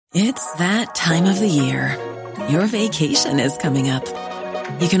It's that time of the year. Your vacation is coming up.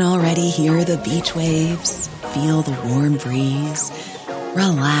 You can already hear the beach waves, feel the warm breeze,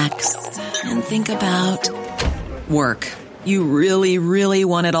 relax, and think about work. You really, really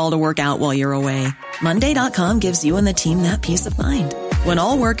want it all to work out while you're away. Monday.com gives you and the team that peace of mind. When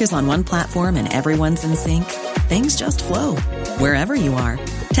all work is on one platform and everyone's in sync, things just flow. Wherever you are,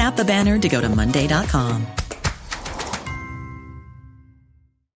 tap the banner to go to Monday.com.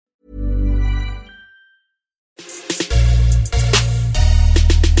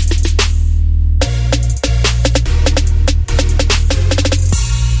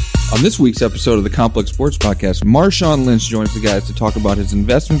 On this week's episode of the Complex Sports Podcast, Marshawn Lynch joins the guys to talk about his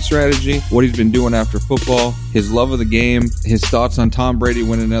investment strategy, what he's been doing after football, his love of the game, his thoughts on Tom Brady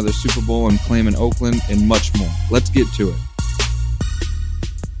winning another Super Bowl and playing in Oakland, and much more. Let's get to it.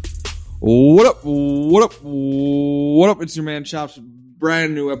 What up? What up? What up? It's your man Chops.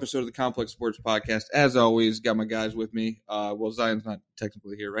 Brand new episode of the Complex Sports Podcast. As always, got my guys with me. Well, Zion's not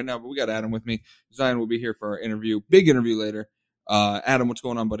technically here right now, but we got Adam with me. Zion will be here for our interview, big interview later. Adam, what's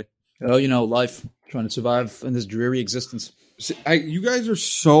going on, buddy? Oh, you know, life, trying to survive in this dreary existence. See, you guys are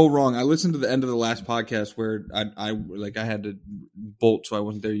so wrong. I listened to the end of the last podcast where I had to bolt, so I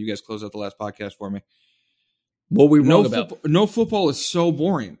wasn't there. You guys closed out the last podcast for me. What were we wrong about? No football is so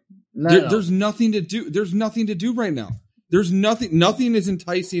boring. There's nothing to do. There's nothing to do right now. There's nothing. Nothing is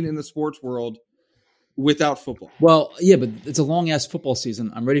enticing in the sports world without football. Well, yeah, but it's a long-ass football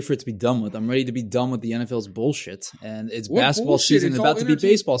season. I'm ready for it to be done with. I'm ready to be done with the NFL's bullshit. And it's basketball season. It's about to be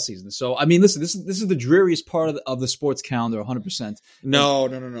baseball season. So, I mean, listen, this is the dreariest part of the sports calendar, 100%.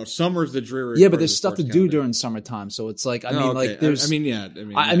 No. Summer's the dreariest. Yeah, but there's stuff to do during summertime. So it's like, there's. I mean,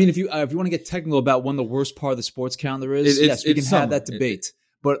 if you want to get technical about when the worst part of the sports calendar is, yes, we can have that debate.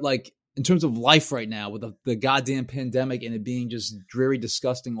 But like, in terms of life right now, with the goddamn pandemic and it being just dreary,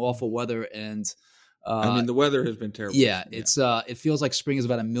 disgusting, awful weather and. The weather has been terrible. Yeah, it's it feels like spring is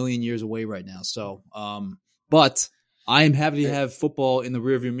about a million years away right now. So, but I am happy to have football in the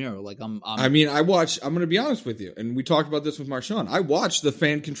rearview mirror. Like I'm going to be honest with you, and we talked about this with Marshawn. I watched the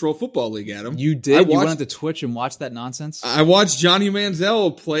Fan Control Football League, Adam. You did? You went onto Twitch and watched that nonsense? I watched Johnny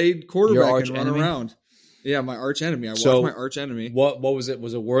Manziel play quarterback and run enemy? around. Yeah, my arch enemy. I watched my arch enemy. What was it?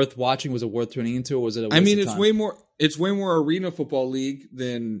 Was it worth watching? Was it worth tuning into? Or was it? It's way more arena football league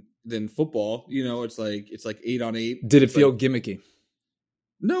than football. You know, it's like 8-on-8. Did it feel gimmicky?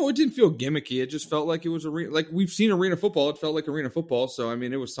 No, it didn't feel gimmicky. It just felt like it was arena. Like we've seen arena football. It felt like arena football. So I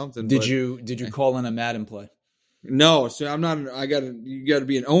mean, it was something. Did you call in a Madden play? No, so I'm not. You got to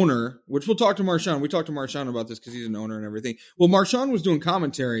be an owner, which we'll talk to Marshawn. We talked to Marshawn about this because he's an owner and everything. Well, Marshawn was doing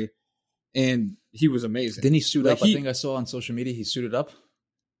commentary, and he was amazing. Didn't he suit up? I think I saw on social media he suited up.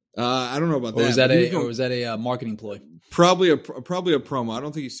 I don't know about that. Or was that a marketing ploy? Probably a promo. I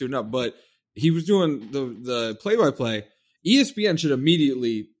don't think he's suiting up, but he was doing the play-by-play. ESPN should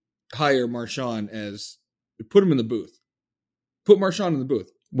immediately hire Marshawn put him in the booth. Put Marshawn in the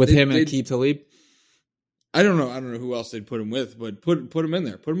booth with him and Aqib Talib. I don't know who else they'd put him with, but put him in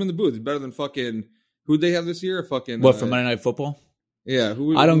there. Put him in the booth. It's better than fucking who'd they have this year? For Monday Night Football? Yeah, I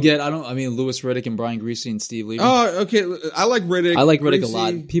mean, Louis Riddick and Brian Greasy and Steve Levy. Oh, okay. I like Riddick. I like Riddick Greasy. A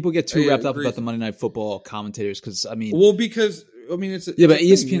lot. People get too wrapped up about the Monday Night Football commentators because but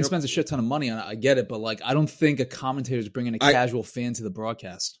ESPN spends a shit ton of money on it. I get it, but like, I don't think a commentator is bringing a casual fan to the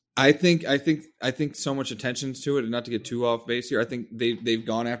broadcast. I think so much attention's to it, and not to get too off base here. I think they've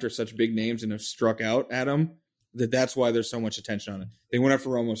gone after such big names and have struck out at them that's why there's so much attention on it. They went after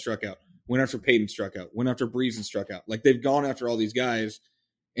Romo, struck out. Went after Peyton, struck out. Went after Breeze and struck out. Like they've gone after all these guys,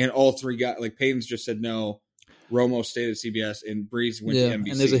 and all three guys. Like Peyton's just said no. Romo stayed at CBS, and Breeze went to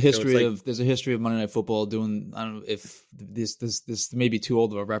NBC. And there's a history of Monday Night Football doing. I don't know if this may be too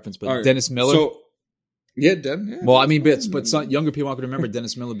old of a reference, but right. Dennis Miller. Well, I mean, but some younger people aren't going to remember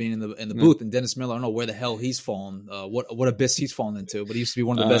Dennis Miller being in the booth, and Dennis Miller, I don't know where the hell he's fallen, what abyss he's fallen into, but he used to be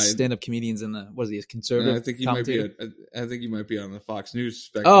one of the best stand-up comedians in what is he, a conservative? I think you might be on the Fox News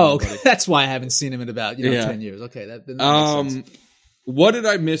spectrum. Oh, okay. That's why I haven't seen him in about 10 years. Okay, that makes sense. What did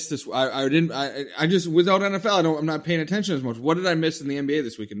I miss this? I just without NFL, I'm not paying attention as much. What did I miss in the NBA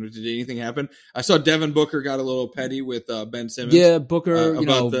this weekend? Did anything happen? I saw Devin Booker got a little petty with Ben Simmons. Yeah,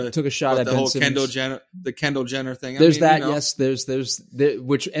 Booker, took a shot at Ben Simmons. The Kendall Jenner thing. There's yes. There's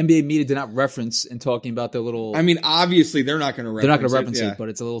which NBA media did not reference in talking about their little. I mean, obviously they're not going to reference it, but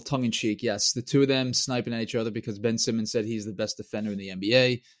it's a little tongue in cheek. Yes, the two of them sniping at each other because Ben Simmons said he's the best defender in the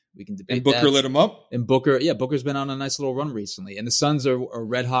NBA. We can debate. And Booker lit him up. And Booker's been on a nice little run recently. And the Suns are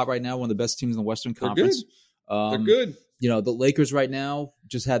red hot right now, one of the best teams in the Western Conference. They're good. The Lakers right now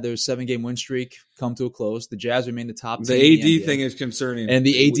just had their 7-game win streak come to a close. The Jazz remain the top team. The AD thing is concerning. And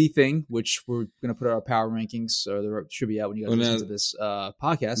the AD thing, which we're going to put our power rankings, or there should be out when you guys listen to this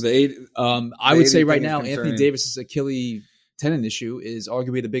podcast. I would say right now, Anthony Davis's Achilles tendon issue is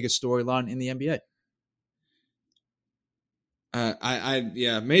arguably the biggest storyline in the NBA.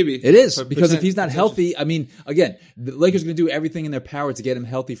 Maybe it is, because if he's not healthy, I mean, again, the Lakers are going to do everything in their power to get him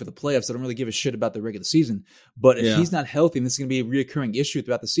healthy for the playoffs. I don't really give a shit about the regular season, but if he's not healthy, and this is going to be a reoccurring issue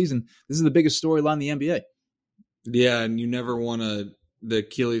throughout the season, this is the biggest storyline in the NBA. Yeah, and you never want the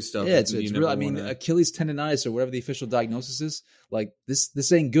Achilles stuff. Yeah, it's real. I mean, Achilles tendonitis or whatever the official diagnosis is, like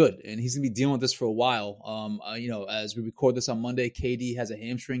this ain't good, and he's gonna be dealing with this for a while. As we record this on Monday, KD has a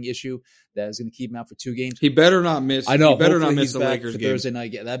hamstring issue that is gonna keep him out for 2 games. He better not miss. I know. He better not miss the Lakers game Thursday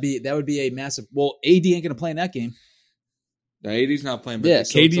night. Yeah, that would be a massive. Well, AD ain't gonna play in that game. No, AD's not playing. But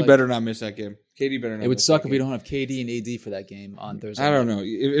KD better not miss that game. KD better not. It would suck if we don't have KD and AD for that game on Thursday. I don't know.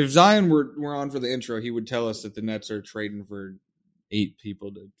 If Zion were on for the intro, he would tell us that the Nets are trading for 8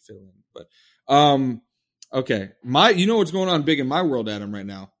 people to fill in. But okay. You know what's going on big in my world, Adam, right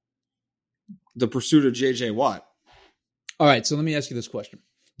now? The pursuit of JJ Watt. All right, so let me ask you this question.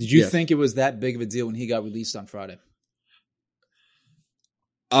 Did you think it was that big of a deal when he got released on Friday?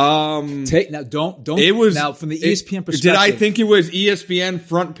 Don't it was now from the ESPN perspective. Did I think it was ESPN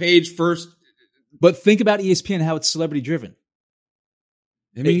front page first? But think about ESPN, how it's celebrity driven.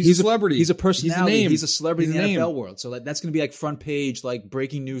 I mean, he's a celebrity. He's a personality. He's a celebrity in the NFL world. So that's going to be like front page, like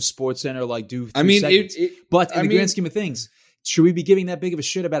breaking news, Sports Center, like do. But in the grand scheme of things, should we be giving that big of a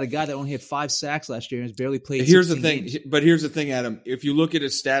shit about a guy that only had 5 sacks last year and has barely played? Here's the thing. Games? But here's the thing, Adam. If you look at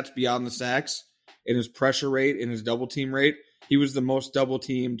his stats beyond the sacks and his pressure rate and his double team rate, he was the most double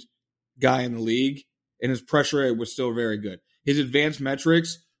teamed guy in the league, and his pressure rate was still very good. His advanced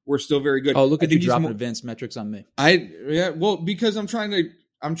metrics were still very good. Oh, look at you dropping advanced metrics on me. Because I'm trying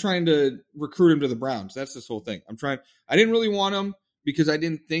to recruit him to the Browns. That's this whole thing. I didn't really want him because I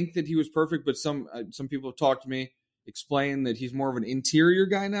didn't think that he was perfect, but some people have talked to me, explain that he's more of an interior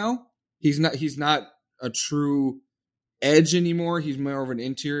guy now. He's not a true edge anymore. He's more of an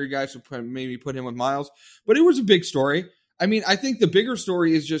interior guy, so maybe put him with Miles. But it was a big story. I mean, I think the bigger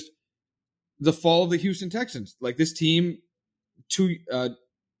story is just the fall of the Houston Texans. Like, this team a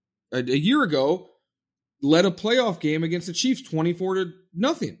year ago led a playoff game against the Chiefs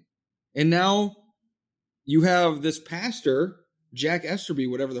 24-0. And now you have this pastor, Jack Esterby,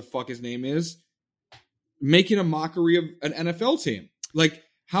 whatever the fuck his name is, making a mockery of an NFL team. Like,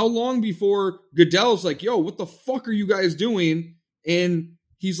 how long before Goodell's like, yo, what the fuck are you guys doing? And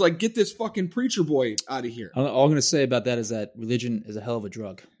he's like, get this fucking preacher boy out of here. All I'm going to say about that is that religion is a hell of a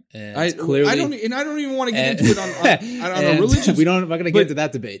drug. And I don't even want to get into it on a religion. I'm not going to get into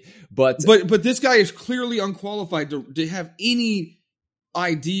that debate. But this guy is clearly unqualified to have any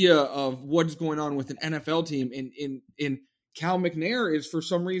idea of what's going on with an NFL team. And Cal McNair is, for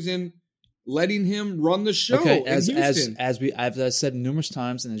some reason, letting him run the show. Okay, as I've said numerous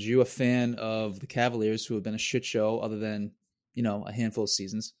times, and as you, a fan of the Cavaliers, who have been a shit show other than a handful of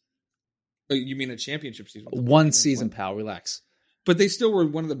seasons. You mean a championship season? One season, pal. Relax. But they still were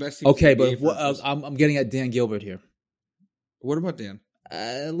one of the best teams. Okay, but I'm getting at Dan Gilbert here. What about Dan?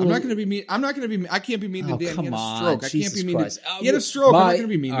 I'm not going to be mean. I can't be mean to Dan. He had a stroke. I can't be mean. He had a stroke. I'm not going to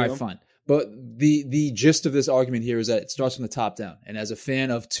be mean to him. All right, fine. But the gist of this argument here is that it starts from the top down. And as a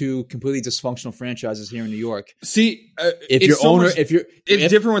fan of 2 completely dysfunctional franchises here in New York, it's different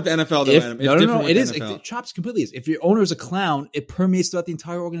with the NFL. No, it is. It chops completely. If your owner is a clown, it permeates throughout the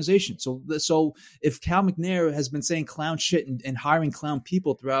entire organization. So if Cal McNair has been saying clown shit and hiring clown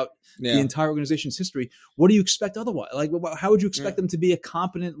people throughout the entire organization's history, what do you expect otherwise? Like, how would you expect them to be a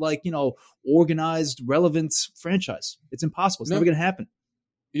competent, organized, relevant franchise? It's impossible. It's never going to happen.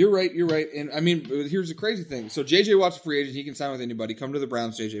 You're right. And I mean, here's the crazy thing. So JJ Watt's a free agent. He can sign with anybody. Come to the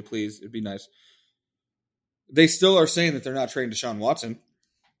Browns, JJ, please. It'd be nice. They still are saying that they're not trading Deshaun Watson.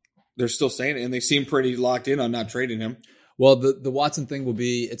 They're still saying it, and they seem pretty locked in on not trading him. Well, the Watson thing will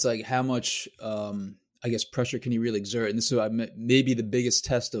be, it's like how much, pressure can he really exert? And this is maybe the biggest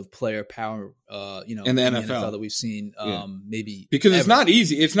test of player power, in the NFL that we've seen, maybe because it's not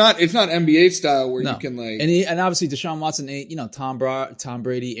easy. It's not NBA style where you can and obviously Deshaun Watson ain't Tom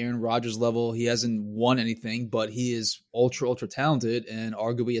Brady, Aaron Rodgers level. He hasn't won anything, but he is ultra talented and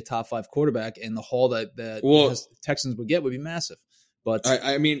arguably a top 5 quarterback. And the haul that the Texans would get would be massive. But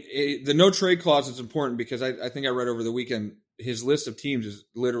I mean, the no trade clause is important because I think I read over the weekend his list of teams is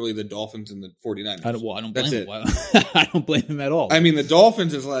literally the Dolphins and the 49ers. I don't blame him. I don't blame him at all. I mean, the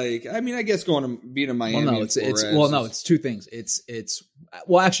Dolphins is I guess going to beat a Miami. Well, no, it's 2 things. It's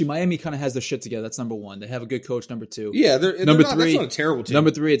Well, actually, Miami kind of has their shit together. That's number one. They have a good coach. Number two. Yeah, number three. That's not a terrible team.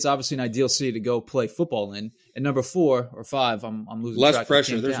 Number three, it's obviously an ideal city to go play football in. And number 4 or 5, I'm losing less track.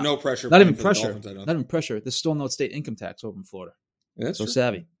 Pressure. There's no pressure. Not even pressure. Not even pressure. There's still no state income tax over in Florida. Yeah, that's so true.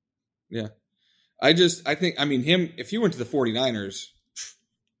 Savvy. Yeah. I think, him, if he went to the 49ers,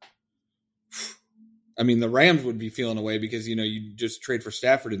 the Rams would be feeling away because, you just trade for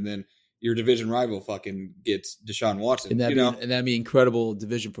Stafford and then your division rival fucking gets Deshaun Watson. And that'd be incredible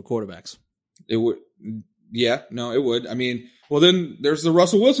division for quarterbacks. It would. Yeah, no, it would. Well, then there's the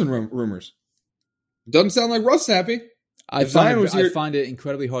Russell Wilson rumors. Doesn't sound like Russ happy. I find it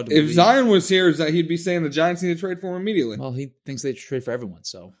incredibly hard to believe. If Zion was here, is that he'd be saying the Giants need to trade for him immediately. Well, he thinks they should trade for everyone.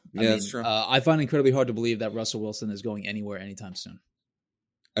 So that's true. I find it incredibly hard to believe that Russell Wilson is going anywhere anytime soon.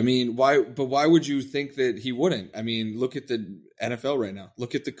 Why? But why would you think that he wouldn't? Look at the NFL right now.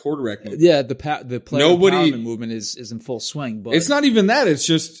 Look at the quarterback movement. Yeah, the player empowerment movement is in full swing. But it's not even that. It's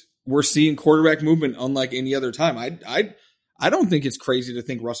just we're seeing quarterback movement unlike any other time. I don't think it's crazy to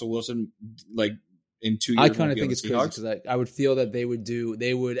think Russell Wilson in 2 years. I kind of think it's crazy because I would feel that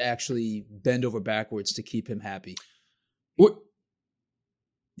they would actually bend over backwards to keep him happy. What?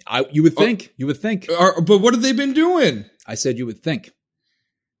 You would think. But what have they been doing? I said you would think.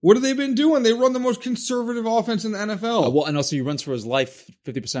 What have they been doing? They run the most conservative offense in the NFL. And also he runs for his life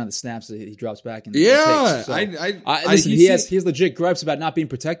 50% of the snaps that he drops back. Yeah. Listen, he has legit gripes about not being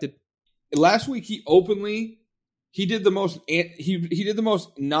protected. Last week he did the most he did the most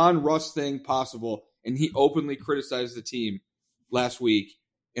non-Russ thing possible, and he openly criticized the team last week.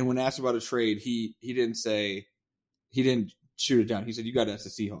 And when asked about a trade, he didn't shoot it down. He said, "You got to ask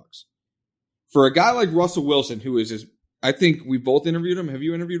the Seahawks." For a guy like Russell Wilson, who is I think we both interviewed him. Have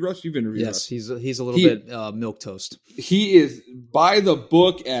you interviewed Russ? You've interviewed Russ. Yes, he's a little bit milquetoast. He is by the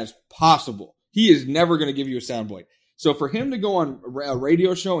book as possible. He is never going to give you a soundbite. So for him to go on a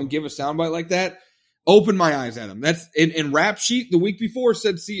radio show and give a soundbite like that, opened my eyes at him. That's in Rap Sheet the week before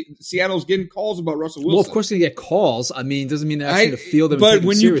said Seattle's getting calls about Russell Wilson. Well, of course they get calls. Doesn't mean they're actually to feel them. But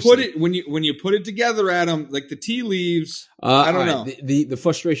when you put it together, Adam, like the tea leaves, I don't know. The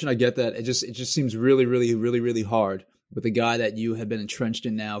frustration, I get that. It just seems really, really, really, really hard with a guy that you have been entrenched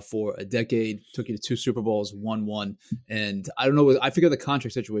in now for a decade, took you to 2 Super Bowls, won 1. And I don't know. I figure the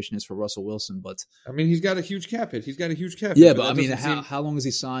contract situation is for Russell Wilson, but he's got a huge cap hit. Yeah, but how long has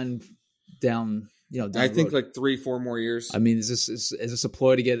he signed down? I think like 3-4 more years. Is this a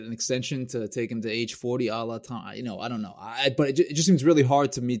ploy to get an extension to take him to age 40 a la Tom? I don't know. But it just seems really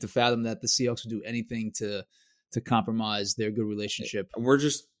hard to me to fathom that the Seahawks would do anything to compromise their good relationship.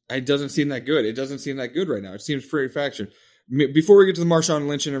 It doesn't seem that good. It doesn't seem that good right now. It seems pretty faction. Before we get to the Marshawn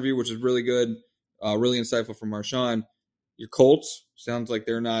Lynch interview, which is really good, really insightful from Marshawn, your Colts sounds like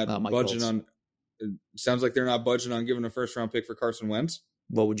they're not budging on. Sounds like they're not budging on giving a first-round pick for Carson Wentz.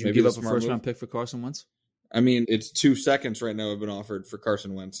 Well, would you give up a first-round pick for Carson Wentz? It's 2 seconds right now have been offered for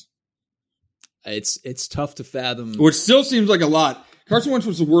Carson Wentz. It's tough to fathom. Which still seems like a lot. Carson Wentz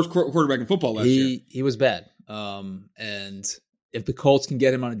was the worst quarterback in football last year. He was bad. And if the Colts can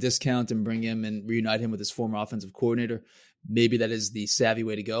get him on a discount and bring him and reunite him with his former offensive coordinator, maybe that is the savvy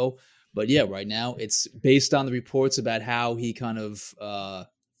way to go. But yeah, right now it's based on the reports about how he kind of,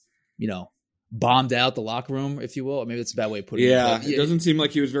 bombed out the locker room, if you will. Or maybe that's a bad way of putting it. Yeah, it doesn't seem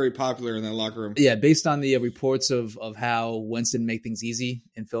like he was very popular in that locker room. Yeah, based on the reports of how Wentz didn't make things easy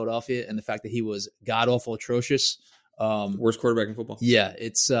in Philadelphia and the fact that he was god-awful atrocious. Worst quarterback in football. Yeah,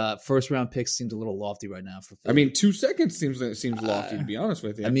 it's first-round picks seems a little lofty right now for Philly. 2 seconds seems lofty, to be honest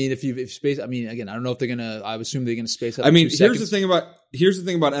with you. If space, again, I don't know if they're gonna. I would assume they're gonna space out. Here's the thing about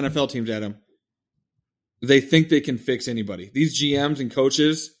NFL teams, Adam. They think they can fix anybody. These GMs and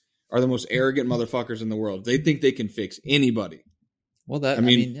coaches are the most arrogant motherfuckers in the world. They think they can fix anybody. Well,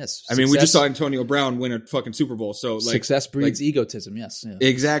 yes. We just saw Antonio Brown win a fucking Super Bowl. So success breeds egotism. Yes, yeah.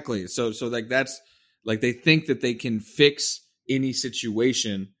 Exactly. So that's they think that they can fix any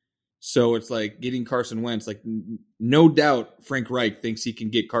situation. So it's like getting Carson Wentz. No doubt Frank Reich thinks he can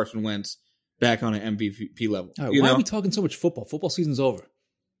get Carson Wentz back on an MVP level. Right, why are we talking so much football? Football season's over.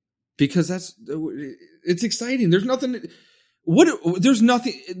 Because it's exciting. There's nothing. There's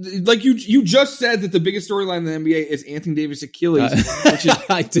nothing like you just said that the biggest storyline in the NBA is Anthony Davis Achilles, which is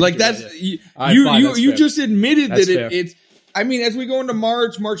you just admitted that it's. As we go into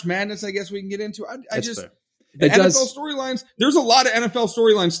March Madness, I guess we can get into. The NFL storylines, there's a lot of NFL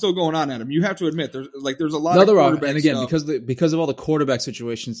storylines still going on, Adam. You have to admit, there's a lot of quarterback and again, stuff. because of all the quarterback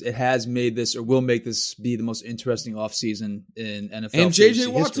situations, it has made this or will make this be the most interesting offseason in NFL. And JJ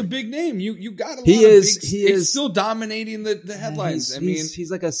Watt's a big name. You got a lot he is still dominating the headlines.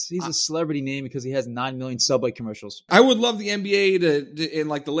 He's a celebrity name because he has 9 million Subway commercials. I would love the NBA to and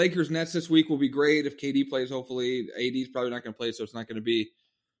like the Lakers Nets this week will be great if KD plays. Hopefully, AD's probably not going to play, so it's not going to be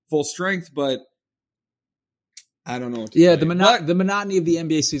full strength, but I don't know. The monotony of the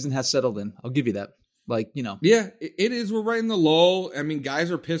NBA season has settled in. I'll give you that. Yeah, it is. We're right in the lull. I mean,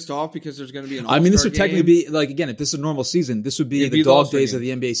 guys are pissed off because there's going to be an All-Star this would game. technically be again, if this is a normal season, this would be the dog days of the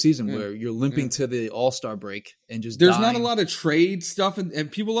NBA season where you're limping to the All-Star break and just there's dying. not a lot of trade stuff,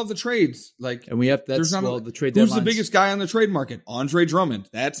 and people love the trades. And we have the trade. Who's the biggest guy on the trade market? Andre Drummond.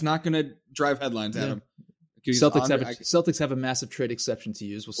 That's not going to drive headlines, Adam. Celtics have a massive trade exception to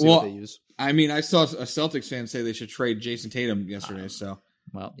use. We'll see what they use. I mean, I saw a Celtics fan say they should trade Jason Tatum yesterday. So,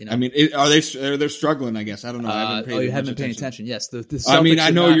 I mean, they're struggling? I guess I don't know. You haven't been paying attention. Yes, the Celtics I mean, I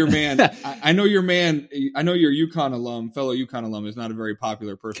know your man. I know your man. I know your fellow UConn alum is not a very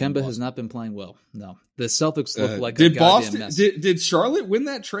popular person. Kemba has not been playing well. No, the Celtics look like did a goddamn Boston mess. Did Charlotte win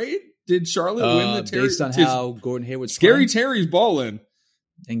that trade? Did Charlotte win the Terry? Based on how Gordon Hayward's Scary Terry's balling.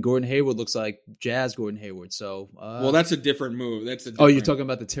 And Gordon Hayward looks like Jazz Gordon Hayward. So, well, that's a different move. You're talking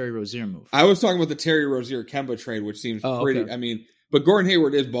about the Terry Rozier move. I was talking about the Terry Rozier Kemba trade, which seems pretty. Okay. I mean, but Gordon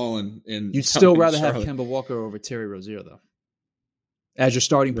Hayward is balling. You'd still rather have Kemba Walker over Terry Rozier, though, as your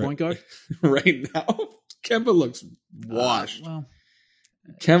starting point guard right now. Kemba looks washed.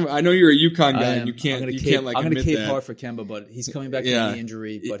 Kemba, I know you're a UConn guy, and you can't. I'm going to cape hard for Kemba, but he's coming back from the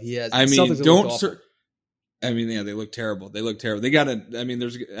injury. But he has. I mean, they look terrible. They got to.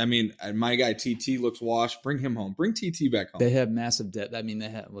 My guy TT looks washed. Bring him home. Bring TT back home. They have massive depth. I mean, they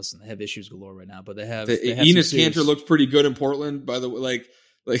have issues galore right now, but they have. Enes Kanter looks pretty good in Portland. By the way,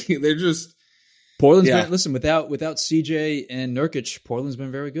 like they're just. Portland's been without CJ and Nurkic. Portland's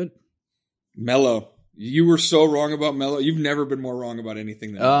been very good. Melo, you were so wrong about Melo. You've never been more wrong about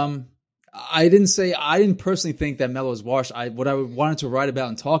anything than Melo. I didn't personally think that Melo was washed. What I wanted to write about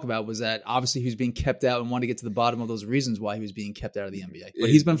and talk about was that obviously he was being kept out and wanted to get to the bottom of those reasons why he was being kept out of the NBA. But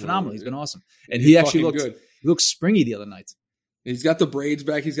he's been phenomenal. He's been awesome. And he actually looked springy the other night. He's got the braids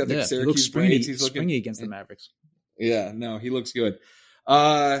back. He's got the Syracuse braids. He's looking springy against the Mavericks. Yeah, no, he looks good.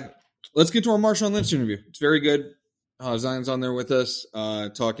 Let's get to our Marshawn Lynch interview. It's very good. Zion's on there with us,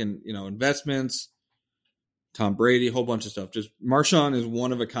 talking, investments, Tom Brady, a whole bunch of stuff. Just Marshawn is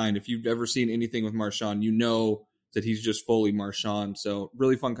one of a kind. If you've ever seen anything with Marshawn, you know that he's just fully Marshawn. So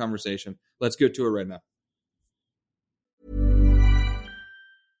really fun conversation. Let's get to it right now.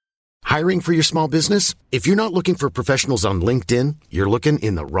 Hiring for your small business? If you're not looking for professionals on LinkedIn, you're looking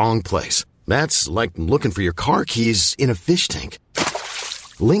in the wrong place. That's like looking for your car keys in a fish tank.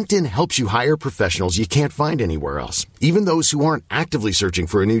 LinkedIn helps you hire professionals you can't find anywhere else, even those who aren't actively searching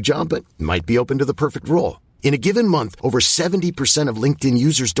for a new job but might be open to the perfect role. In a given month, over 70% of LinkedIn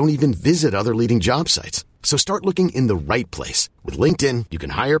users don't even visit other leading job sites. So start looking in the right place. With LinkedIn, you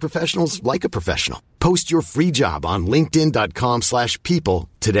can hire professionals like a professional. Post your free job on linkedin.com/people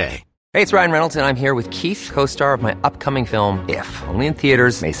today. Hey, it's Ryan Reynolds, and I'm here with Keith, co-star of my upcoming film, If, only in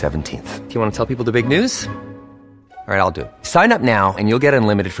theaters May 17th. Do you want to tell people the big news? All right, I'll do it. Sign up now and you'll get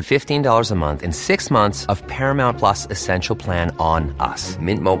unlimited for $15 a month and 6 months of Paramount Plus Essential Plan on us.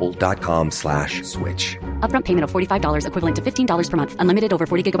 MintMobile.com/switch. Upfront payment of $45 equivalent to $15 per month. Unlimited over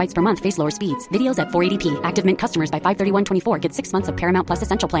 40 gigabytes per month. Face lower speeds. Videos at 480p. Active Mint customers by 531.24 get 6 months of Paramount Plus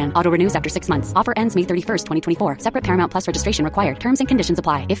Essential Plan. Auto renews after 6 months. Offer ends May 31st, 2024. Separate Paramount Plus registration required. Terms and conditions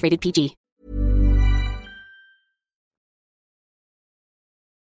apply if rated PG.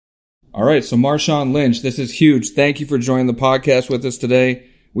 All right, so Marshawn Lynch, this is huge. Thank you for joining the podcast with us today.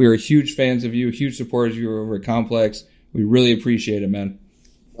 We are huge fans of you, huge supporters of you over at Complex. We really appreciate it, man.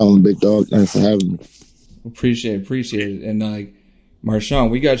 Big dog. Thanks for having me. Appreciate it. And Marshawn,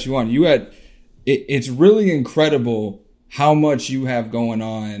 we got you on. It's really incredible how much you have going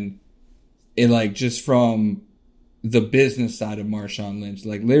on in just from the business side of Marshawn Lynch.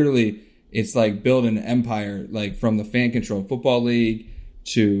 Literally, it's like building an empire, from the Fan Control Football League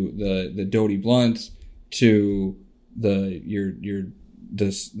to the Doty Blunts to the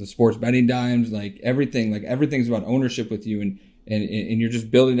sports betting dimes, everything's about ownership with you, and you're just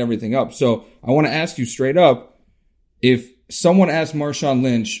building everything up. So I want to ask you straight up, if someone asked Marshawn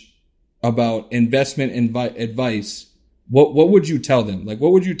Lynch about investment advice, what would you tell them?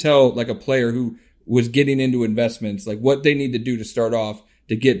 What would you tell a player who was getting into investments, what they need to do to start off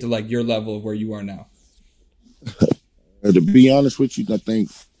to get to your level of where you are now? To be honest with you, I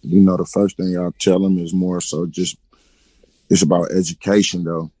think the first thing I'll tell them is more so just it's about education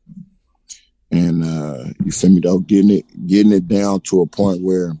though. And you feel me though, getting it down to a point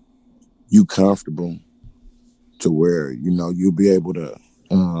where you comfortable to where, you'll be able to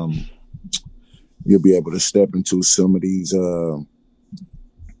step into some of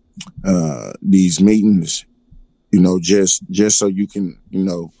these meetings, just so you can,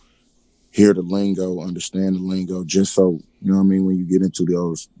 hear the lingo, understand the lingo, just so, when you get into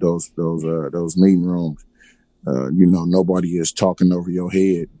those meeting rooms, nobody is talking over your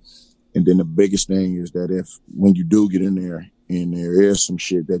head. And then the biggest thing is that when you do get in there and there is some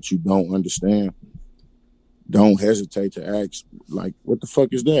shit that you don't understand, don't hesitate to ask, like, what the fuck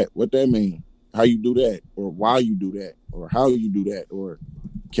is that? What that mean? How you do that? Or why you do that? Or how you do that? Or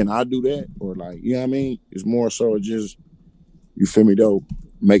can I do that? Or like, it's more so just, you feel me though,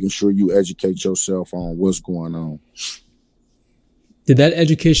 making sure you educate yourself on what's going on. Did that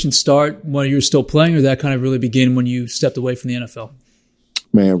education start when you were still playing, or did that kind of really begin when you stepped away from the NFL?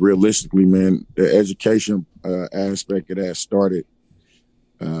 Man, realistically, man, the education aspect of that started,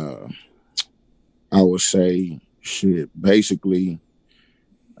 I would say, basically,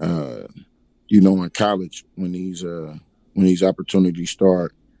 in college when these opportunities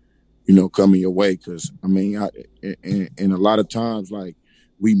start, coming your way. Because, and a lot of times, like,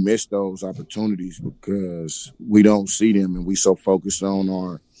 we miss those opportunities because we don't see them and we so focused on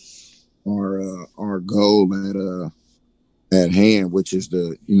our goal at hand, which is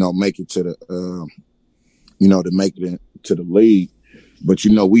to, make it to the, to make it to the league. But,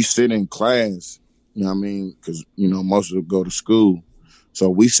 we sit in class, because, most of them go to school. So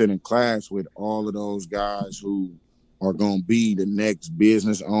we sit in class with all of those guys who are going to be the next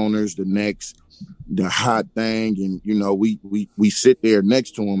business owners, the hot thing. And, we sit there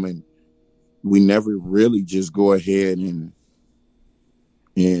next to them and we never really just go ahead and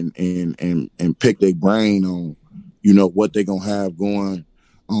pick their brain on, what they're going to have going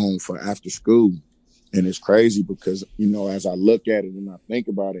on for after school. And it's crazy because, as I look at it and I think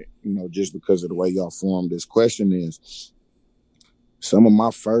about it, just because of the way y'all formed this question is some of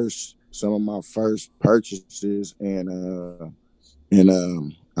my first purchases and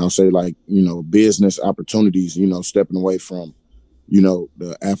I'll say like, business opportunities, stepping away from,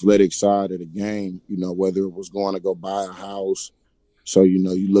 the athletic side of the game, whether it was going to go buy a house. So,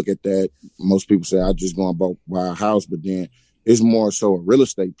 you look at that, most people say, I just going to buy a house, but then it's more so a real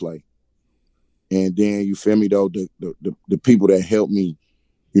estate play. And then, you feel me, though, the people that helped me,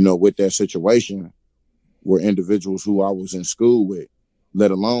 with that situation were individuals who I was in school with,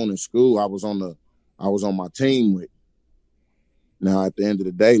 let alone in school I was on my team with. Now, at the end of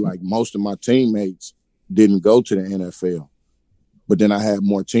the day, like most of my teammates didn't go to the NFL, but then I had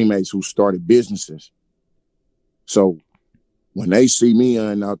more teammates who started businesses. So when they see me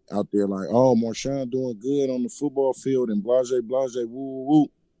out there like, oh, Marshawn doing good on the football field and blase, woo, woo,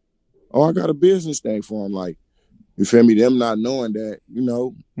 woo. Oh, I got a business thing for him. Like, you feel me? Them not knowing that,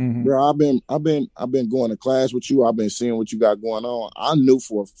 bro, I've been going to class with you. I've been seeing what you got going on. I knew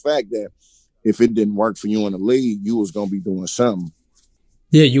for a fact that if it didn't work for you in the league, you was going to be doing something.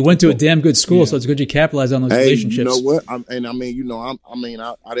 Yeah, you went to a damn good school, so it's good you capitalized on those relationships. You know what? I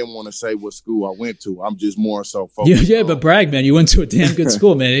didn't want to say what school I went to. I'm just more so focused. Yeah, but brag, man. You went to a damn good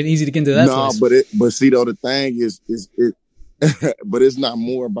school, man. It ain't easy to get into that place. But see, though, the thing is but it's not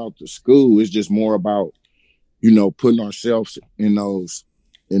more about the school. It's just more about, putting ourselves in those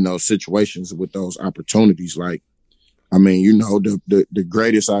situations with those opportunities. Like, the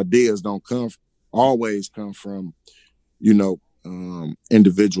greatest ideas don't always come from,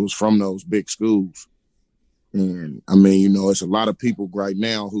 individuals from those big schools. And it's a lot of people right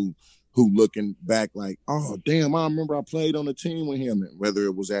now who looking back like, oh, damn, I remember I played on a team with him, and whether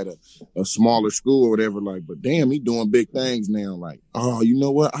it was at a smaller school or whatever, like, but damn, he doing big things now. Like, oh, you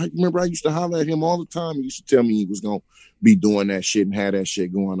know what? I remember I used to holler at him all the time. He used to tell me he was going to be doing that shit and have that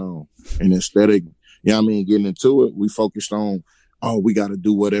shit going on. And instead of, getting into it, we focused on, oh, we got to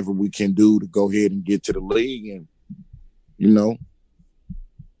do whatever we can do to go ahead and get to the league. And,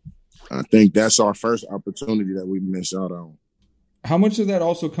 I think that's our first opportunity that we miss out on. How much of that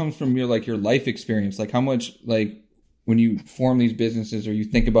also comes from your life experience? Like how much, when you form these businesses or you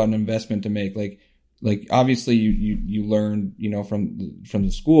think about an investment to make, like obviously you learn, from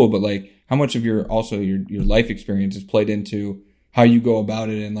the school, but like how much of your life experience is played into how you go about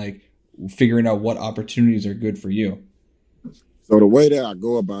it and figuring out what opportunities are good for you? So the way that I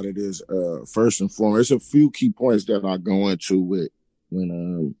go about it is, first and foremost, there's a few key points that I go into with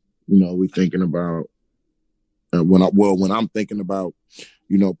when, we thinking about, when I'm thinking about,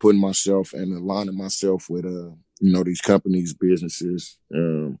 putting myself and aligning myself with, these companies, businesses.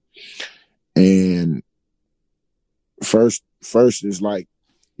 And first is like,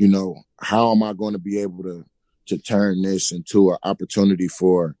 how am I going to be able to turn this into an opportunity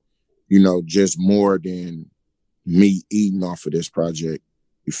for, just more than me eating off of this project?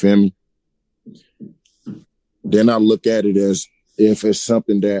 You feel me? Then I look at it as if it's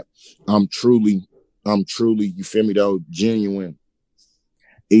something that I'm truly, you feel me though, genuine,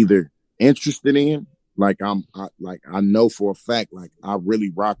 either interested in, like I know for a fact, like I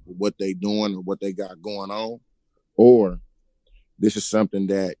really rock with what they doing or what they got going on, or this is something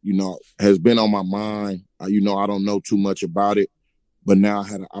that, has been on my mind. I don't know too much about it, but now I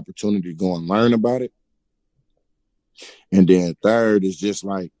had an opportunity to go and learn about it. And then third is just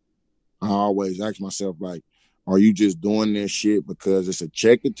like, I always ask myself, like, are you just doing this shit because it's a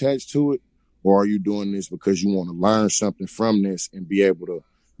check attached to it? Or are you doing this because you want to learn something from this and be able to,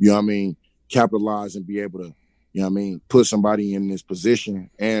 capitalize and be able to, put somebody in this position,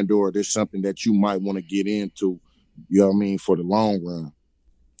 and or there's something that you might want to get into, for the long run.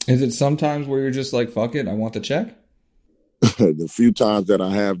 Is it sometimes where you're just like, fuck it, I want the check? The few times that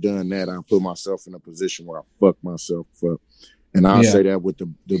I have done that, I put myself in a position where I fuck myself up. And I'll say that with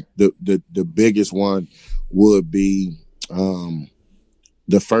the biggest one would be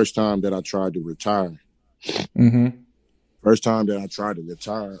the first time that I tried to retire. Mm-hmm. First time that I tried to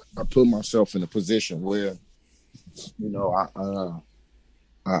retire, I put myself in a position where,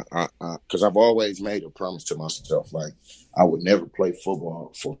 because I've always made a promise to myself, like I would never play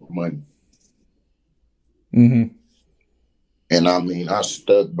football for money. Mm-hmm. And I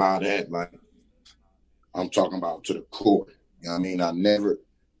stuck by that. Like, I'm talking about to the core. I never,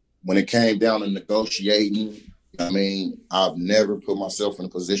 when it came down to negotiating, I've never put myself in a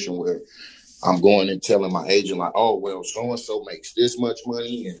position where I'm going and telling my agent, like, oh, well, so-and-so makes this much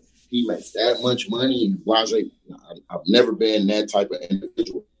money and he makes that much money and blase. I've never been that type of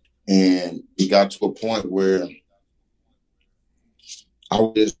individual. And it got to a point where I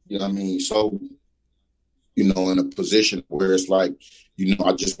was just, so, in a position where it's like,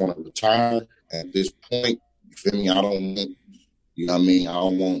 I just want to retire at this point. You feel me? I don't want, I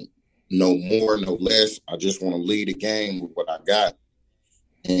don't want no more, no less. I just want to lead the game with what I got.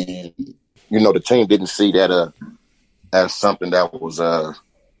 And, the team didn't see that as something that was,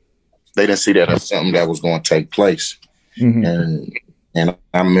 they didn't see that as something that was going to take place. Mm-hmm. And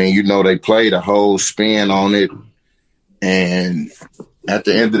they played a whole spin on it. And at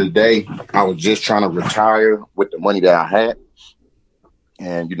the end of the day, I was just trying to retire with the money that I had.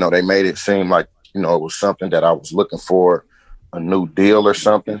 And, they made it seem like, it was something that I was looking for, a new deal or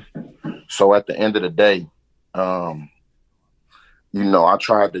something. So at the end of the day, I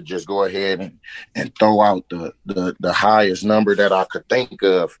tried to just go ahead and throw out the highest number that I could think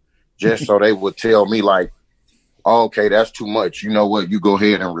of, just so they would tell me like, oh, okay, that's too much. You know what? You go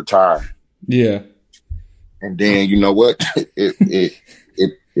ahead and retire. Yeah. And then you know what?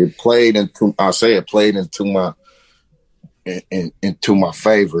 it played into, it played into my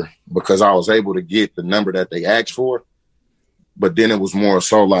favor, because I was able to get the number that they asked for. But then it was more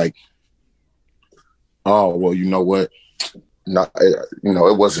so like, oh, well, you know what? Not,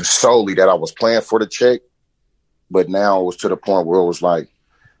 it wasn't solely that I was playing for the check, but now it was to the point where it was like,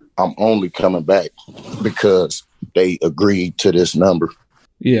 I'm only coming back because they agreed to this number.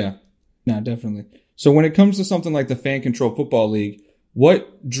 Yeah, no, definitely. So when it comes to something like the Fan Control Football League,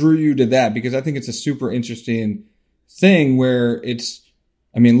 what drew you to that? Because I think it's a super interesting thing where it's,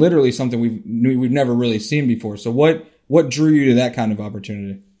 literally something we've never really seen before. So what drew you to that kind of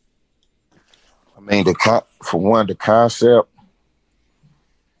opportunity? For one, the concept,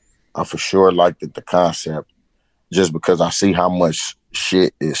 I for sure liked the concept, just because I see how much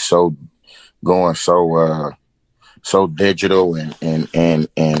shit is so digital and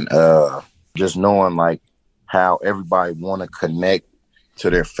just knowing like how everybody want to connect to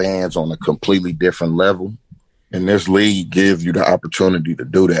their fans on a completely different level. And this league gives you the opportunity to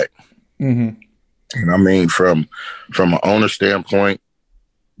do that. Mm-hmm. And from an owner standpoint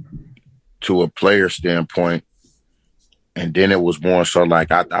to a player standpoint, and then it was more so like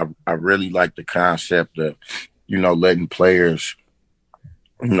I really like the concept of, letting players,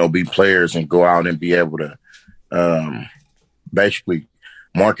 be players and go out and be able to basically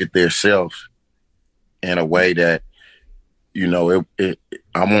market themselves in a way that,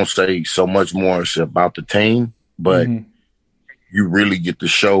 I won't say so much more it's about the team, but mm-hmm. you really get to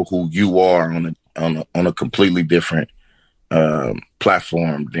show who you are on a completely different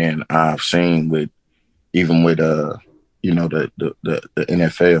platform than I've seen with the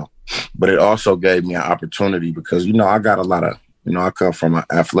NFL. But it also gave me an opportunity because, I got a lot of, I come from an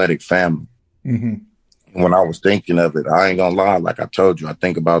athletic family. Mm-hmm. when I was thinking of it, I ain't gonna lie, like I told you, I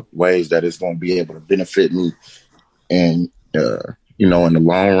think about ways that it's gonna be able to benefit me and you know, in the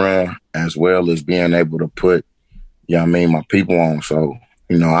long run, as well as being able to put, my people on. So,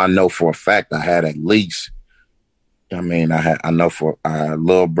 you know, I know for a fact I had at least, I had a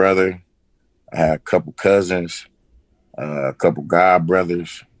little brother, I had a couple cousins, a couple god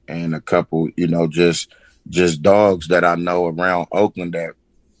brothers, and a couple, you know, just dogs that I know around Oakland that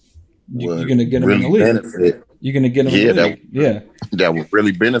you're gonna get them really in the league. Benefit. You're gonna get them in the league. That would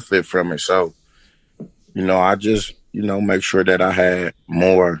really benefit from it. So, you know, I just, you know, make sure that I had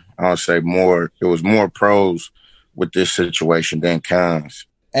more. I'll say more. It was more pros with this situation than cons.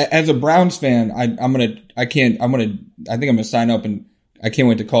 As a Browns fan, I think I'm gonna sign up, and I can't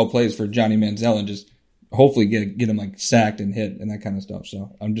wait to call plays for Johnny Manziel and just hopefully get him like sacked and hit and that kind of stuff.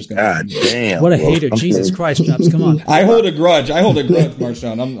 So I'm just gonna. God damn! What a hater! Jesus Christ, Chops! Come on. I hold a grudge,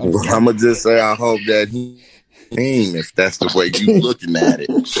 Marshawn. I'm gonna just say I hope that he if that's the way you looking at it.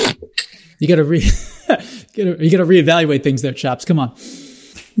 You gotta reevaluate things there, Chops. Come on.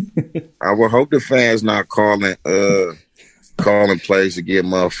 I would hope the fans not calling plays to get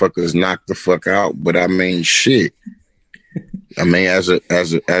motherfuckers knocked the fuck out. But I mean, shit. I mean, as a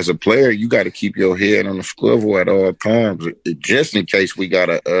player, you got to keep your head on the swivel at all times, just in case we got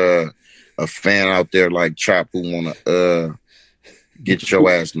a fan out there like Chop who want to get your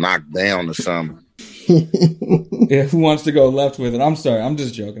ass knocked down or something. Yeah, who wants to go left with it? I'm sorry, I'm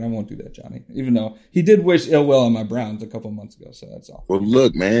just joking. I won't do that, Johnny. Even though he did wish ill will on my Browns a couple months ago, so that's all. Well,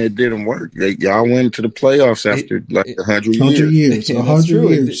 look, man, it didn't work. Y'all went to the playoffs after 100 years. 100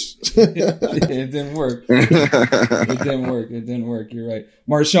 years. It didn't work. It didn't work. You're right,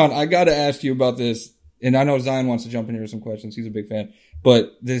 Marshawn. I got to ask you about this, and I know Zion wants to jump in here with some questions. He's a big fan.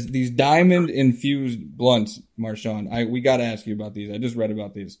 But these diamond infused blunts, Marshawn, we got to ask you about these. I just read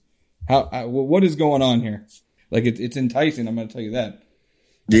about these. What is going on here? Like it's enticing. I'm going to tell you that.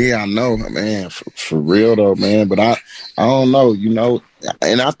 Yeah, I know, man. For real though, man. But I don't know, you know.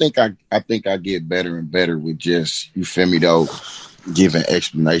 And I think I get better and better with just, you feel me though, giving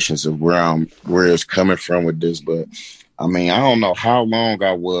explanations of where it's coming from with this. But I mean, I don't know how long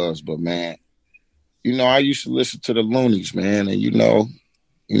I was, but man, you know, I used to listen to the Loonies, man, and you know,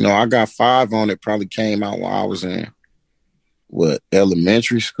 I got 5 on it. Probably came out while I was in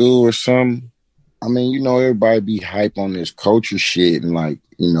elementary school or something. I mean, you know, everybody be hype on this culture shit, and like,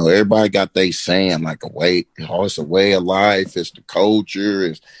 you know, everybody got they saying like it's a way of life, it's the culture,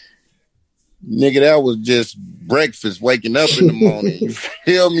 it's nigga, that was just breakfast, waking up in the morning. You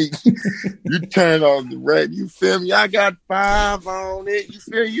feel me? You turn on the radio, you feel me? I got 5 on it. You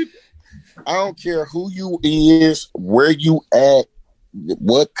feel you? I don't care who you is, where you at,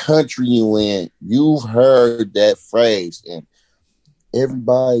 what country you in, you've heard that phrase, and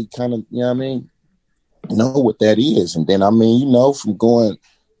everybody kind of, you know what I mean, know what that is. And then, I mean, you know, from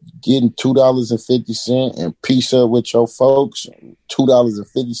getting $2.50 and peace up with your folks,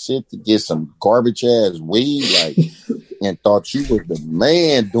 $2.50 to get some garbage ass weed, like, and thought you was the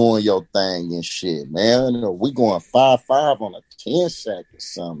man doing your thing and shit, man. You know, we going 5-5 on a 10 sack or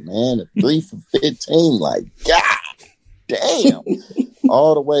something, man. A 3 for 15, like, God damn.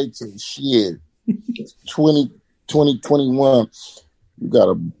 All the way to shit 2021. You got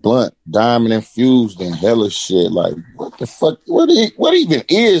a blunt, diamond infused, and hella shit. Like, what the fuck? What even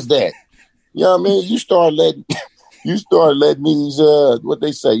is that? You know what I mean? You start letting these what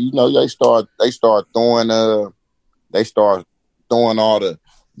they say. You know, they start throwing all the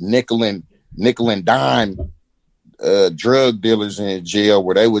nickel and dime drug dealers in jail,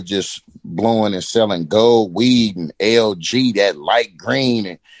 where they were just blowing and selling gold weed and LG, that light green,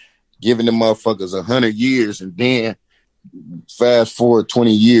 and giving the motherfuckers 100 years, and then fast forward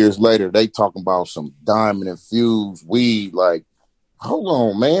 20 years later, they talking about some diamond infused weed. Like, hold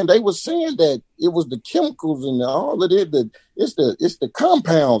on, man. They were saying that it was the chemicals and all of it. It's the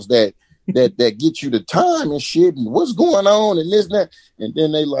compounds that get you the time and shit, and what's going on and this and that. And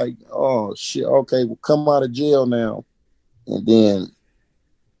then they like, oh shit, okay, well, come out of jail now. And then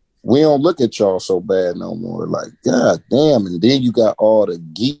we don't look at y'all so bad no more. Like, God damn. And then you got all the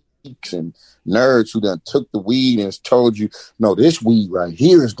geeks and nerds who done took the weed and told you, no, this weed right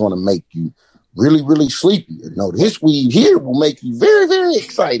here is going to make you really, really sleepy. No, this weed here will make you very, very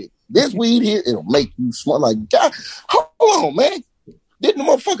excited. This weed here, it'll make you smell like, God, hold on, man. Didn't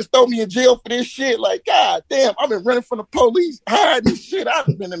the motherfuckers throw me in jail for this shit? Like, God damn, I've been running from the police, hiding this shit. I've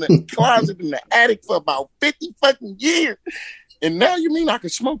been in the closet in the attic for about 50 fucking years. And now you mean I can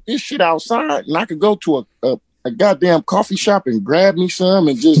smoke this shit outside and I could go to a goddamn coffee shop and grab me some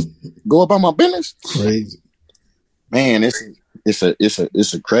and just go about my business? Crazy. Man,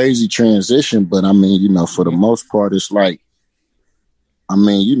 it's a crazy transition, but I mean, you know, for the most part, it's like, I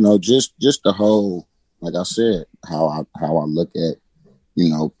mean, you know, just the whole, like I said, how I look at, you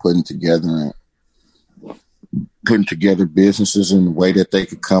know, putting together businesses in the way that they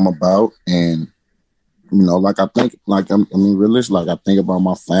could come about. And, you know, like I think, like, I mean, realistic, like I think about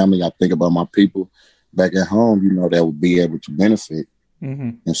my family, I think about my people back at home, you know, that would be able to benefit.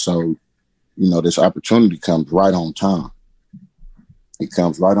 Mm-hmm. And so, you know, this opportunity comes right on time. It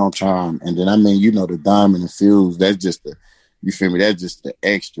comes right on time. And then, I mean, you know, the diamond infused, that's just you feel me? That's just the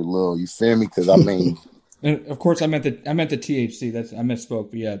extra little, you feel me? Because I mean, and of course, I meant the THC. I misspoke,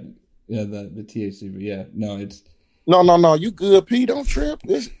 but yeah, the THC. But yeah, no, it's no. You good, P? Don't trip.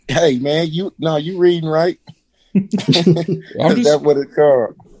 Hey, man, you reading right? That's what it's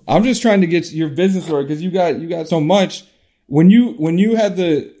called. I'm just trying to get your business order because you got so much. When you had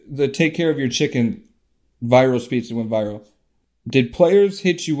the take care of your chicken viral speech that went viral, did players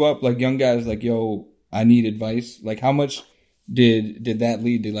hit you up, like young guys, like, yo, I need advice? Like, how much did that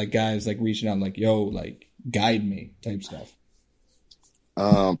lead to, like, guys like reaching out like, yo, like, guide me type stuff?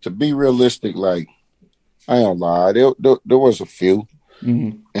 To be realistic, like, I don't lie, there was a few.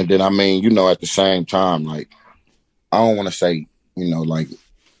 Mm-hmm. And then, I mean, you know, at the same time, like, I don't want to say, you know, like,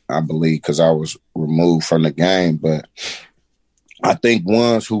 I believe because I was removed from the game, but I think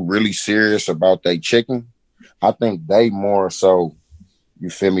ones who really serious about their chicken, I think they more so, you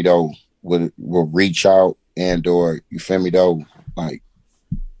feel me, though, will reach out and or, you feel me, though, like,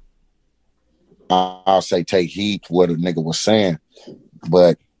 I'll say take heed to what a nigga was saying.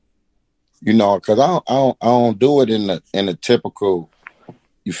 But, you know, because I don't do it in the typical,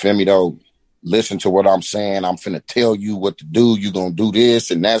 you feel me, though, listen to what I'm saying, I'm finna tell you what to do, you gonna do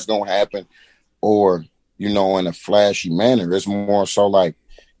this and that's gonna happen, or, you know, in a flashy manner. It's more so like,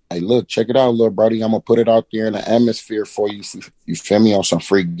 hey, look, check it out, little Brady, I'm gonna put it out there in the atmosphere for you, you feel me, on some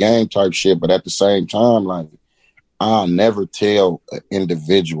free game type shit. But at the same time, like, I'll never tell an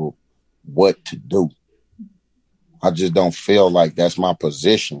individual what to do. I just don't feel like that's my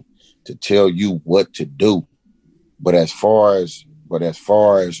position to tell you what to do. But as far as,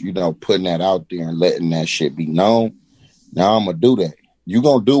 you know, putting that out there and letting that shit be known, now I'm going to do that. You're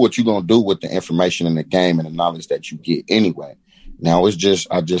going to do what you're going to do with the information in the game and the knowledge that you get anyway. Now it's just,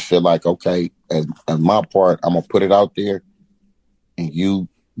 I just feel like, okay, as my part, I'm going to put it out there and you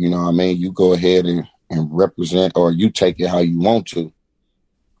know what I mean, you go ahead and represent, or you take it how you want to.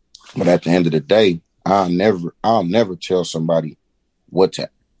 But at the end of the day, I'll never tell somebody what to,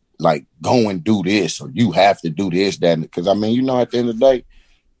 like, go and do this, or you have to do this, that, because I mean, you know, at the end of the day,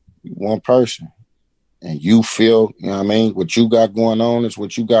 one person, and you feel, you know what I mean, what you got going on is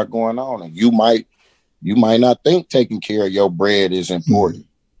what you got going on, and you might not think taking care of your bread is important.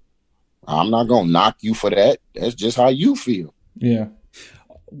 I'm not gonna knock you for that. That's just how you feel. Yeah.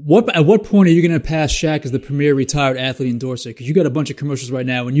 At what point are you going to pass Shaq as the premier retired athlete endorser? Because you got a bunch of commercials right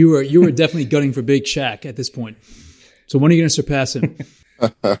now, and you were definitely gunning for Big Shaq at this point. So when are you going to surpass him?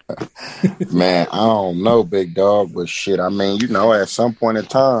 Man, I don't know, big dog, but shit, I mean, you know, at some point in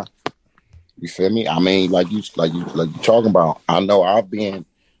time, you feel me? I mean, like you talking about. I know I've been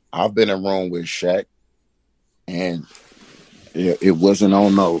in a room with Shaq, and it wasn't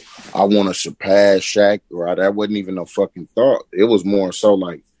on no, I want to surpass Shaq, or that wasn't even no fucking thought. It was more so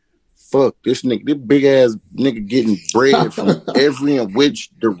like, fuck, this big ass nigga getting bread from every and which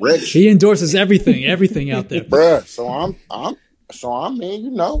direction. He endorses everything out there, bruh. So I mean,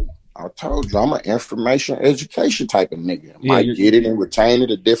 you know, I told you I'm an information education type of nigga. I might get it and retain it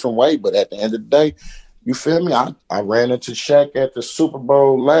a different way, but at the end of the day, you feel me? I ran into Shaq at the Super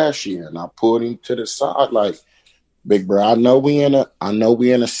Bowl last year, and I pulled him to the side like, big bro, I know we in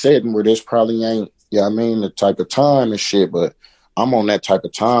a setting where this probably ain't, I mean, the type of time and shit, but I'm on that type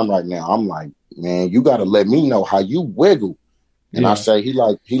of time right now. I'm like, man, you got to let me know how you wiggle. And I say, he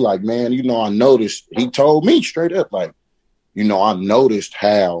like, man, you know, I noticed, he told me straight up, like, you know, I noticed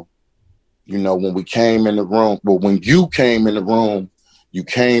how, you know, when we came in the room, but when you came in the room, you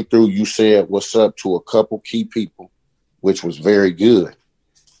came through, you said what's up to a couple key people, which was very good.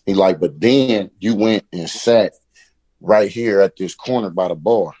 He like, but then you went and sat right here at this corner by the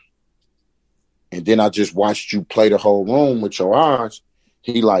bar. And then I just watched you play the whole room with your eyes.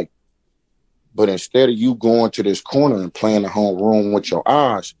 He like, but instead of you going to this corner and playing the whole room with your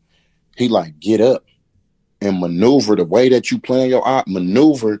eyes, he like, get up and maneuver the way that you playing your eye,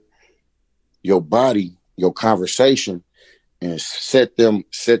 maneuver your body, your conversation, and set them,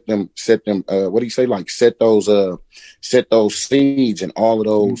 what do you say? Like set those seeds in all of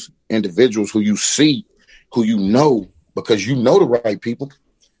those individuals who you see, who you know, because you know the right people.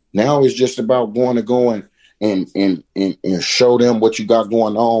 Now it's just about going and show them what you got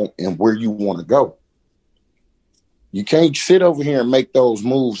going on and where you want to go. You can't sit over here and make those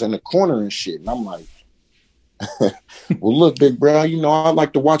moves in the corner and shit. And I'm like, well, look, big bro, I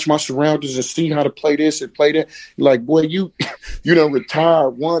like to watch my surroundings and see how to play this and play that. Like, boy, you done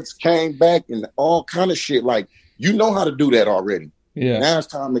retired once, came back, and all kind of shit. Like, you know how to do that already. Yeah. Now it's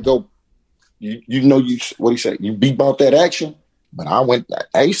time to go. What he say? You beat about that action, but I went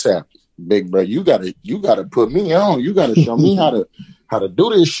ASAP, big bro. You gotta put me on. You gotta show me how to do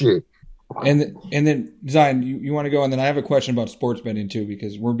this shit. And then Zion, you want to go, and then I have a question about sports betting too,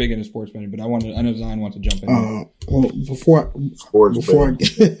 because we're big into sports betting. But I know Zion wants to jump in. Well, before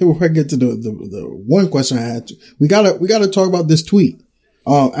I get to the one question I had, we gotta talk about this tweet.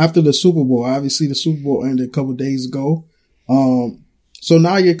 After the Super Bowl, obviously the Super Bowl ended a couple days ago. So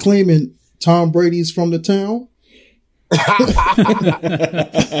now you're claiming Tom Brady's from the town.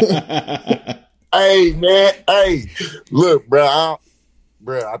 Hey man, hey, look, bro.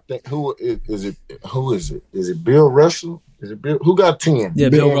 I think who is it? Is it Bill Russell? Is it Bill? Who got 10? Yeah,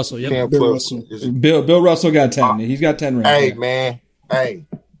 Bill Russell. Yeah, Bill Russell. Bill Russell got 10. He's got 10 rings. Hey man, hey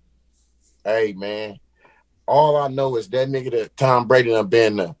man. All I know is that nigga that Tom Brady done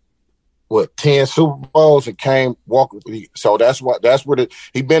been to 10 Super Bowls and came walking. So that's where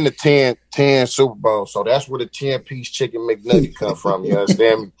he been to 10 Super Bowls. So that's where the 10-piece chicken McNugget come from. You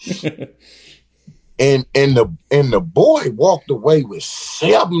understand me? And the boy walked away with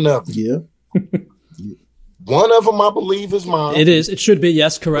 7 of them. Yeah. One of them, I believe, is mine. It is. It should be.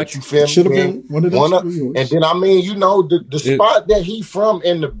 Yes, correct. Should have been one of them. And then, the spot that he from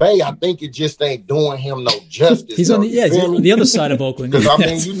in the Bay, I think it just ain't doing him no justice. He's on the other side of Oakland. Because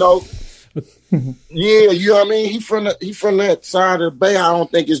yeah, you know what I mean? He from that side of the Bay. I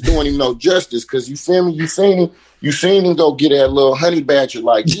don't think it's doing him no justice. Because you feel me? You seen him go get that little honey badger,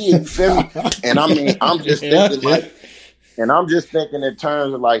 like, yeah, you feel me? And I mean, I'm just thinking in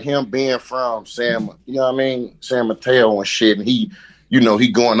terms of like him being from San Mateo and shit. And he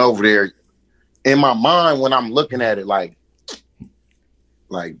going over there. In my mind, when I'm looking at it, like,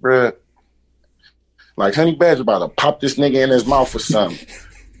 bruh, like Honey Badger about to pop this nigga in his mouth or something.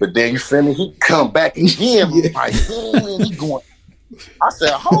 But then you feel me? He come back again, like, and he going. I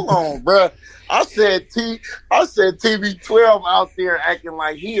said, hold on, bruh. I said TB12 out there acting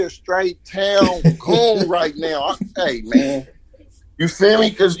like he a straight town coon right now. Hey, man. You feel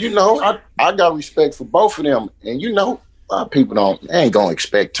me? Because, I got respect for both of them. And, a lot of people ain't going to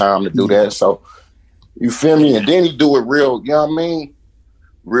expect Tom to do that. So, you feel me? And then he do it real, you know what I mean?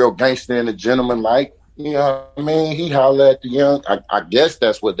 Real gangster and a gentleman like, you know what I mean? He holler at the young. I guess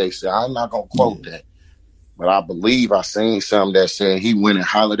that's what they say. I'm not going to quote that. But I believe I seen something that said he went and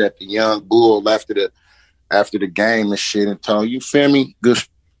hollered at the young bull after the game and shit and told, you feel me?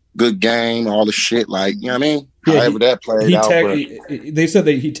 Good game, all the shit, like, you know what I mean? Yeah, however that played out. They said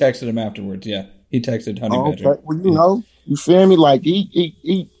that he texted him afterwards. Yeah, he texted Honey Badger. Okay. Well, you feel me? Like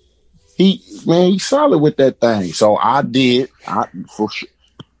he he's solid with that thing. So I did. For sure.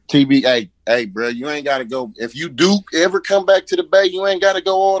 TB, hey, bro, you ain't got to go. If you do ever come back to the Bay, you ain't got to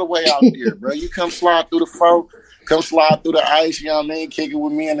go all the way out there, bro. You come slide through the floor, come slide through the ice, you know what I mean? Kick it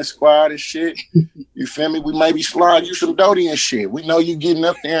with me and the squad and shit. You feel me? We maybe slide you some Doty and shit. We know you getting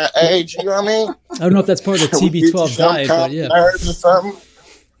up there in age, you know what I mean? I don't know if that's part of the TB12 diet, but yeah. Nerves or something.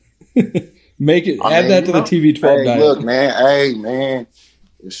 Add that to the TB12 diet. Look, man, hey, man,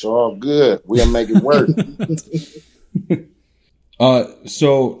 it's all good. We'll make it work.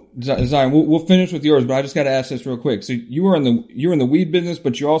 So Zion, we'll finish with yours, but I just got to ask this real quick. So you're in the weed business,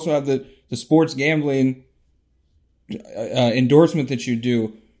 but you also have the sports gambling endorsement that you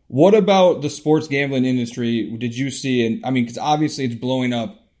do. What about the sports gambling industry did you see? And I mean, because obviously it's blowing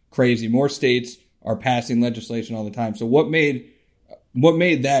up crazy. More states are passing legislation all the time. So what made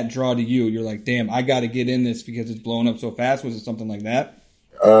that draw to you? You're like, damn, I got to get in this because it's blowing up so fast. Was it something like that?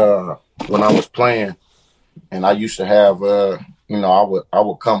 When I was playing, and I used to have, I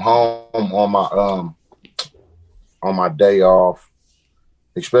would come home on my day off,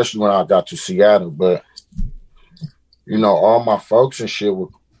 especially when I got to Seattle. But all my folks and shit would,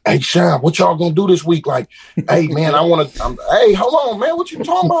 hey, Sean, what y'all gonna do this week? Like, hey, man, hey, hold on, man, what you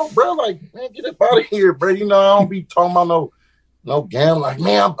talking about, bro? Like, man, get up out of here, bro. I don't be talking about no gambling. Like,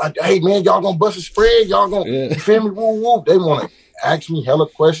 man, hey, man, y'all gonna bust a spread? Y'all gonna, you feel me? Woo, woo. They want to ask me hella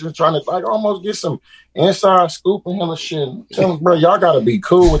questions, trying to like almost get some inside scoop and hella shit. Tell them, bro, y'all got to be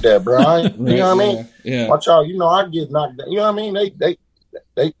cool with that, bro. You know what I mean? Yeah. Watch out. I get knocked down. You know what I mean?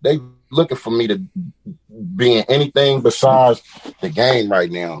 They looking for me to be in anything besides the game right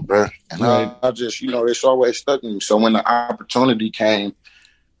now, bro. And I just, it's always stuck in me. So when the opportunity came,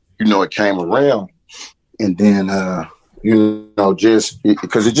 it came around. And then, just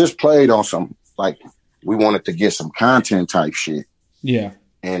because it just played on some, like, we wanted to get some content type shit. Yeah.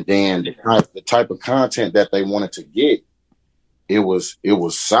 And then the type of content that they wanted to get, it was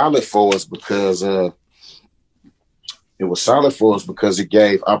solid for us because it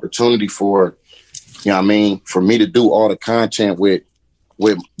gave opportunity for, for me to do all the content with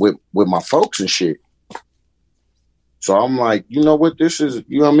my folks and shit. So I'm like, you know what, this is,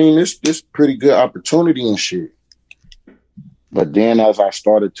 this pretty good opportunity and shit. But then as I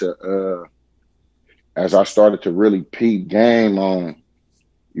started to really peep game on,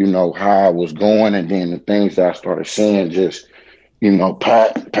 how I was going, and then the things that I started seeing just,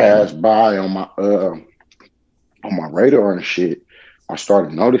 pass by on my radar and shit, I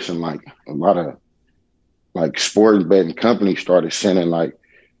started noticing like a lot of like sports betting companies started sending like,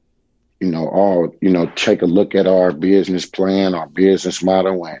 take a look at our business plan, our business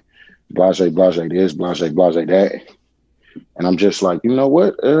model, and blase this, blase that. And I'm just like, you know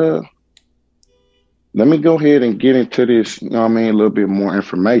what? Let me go ahead and get into this, a little bit more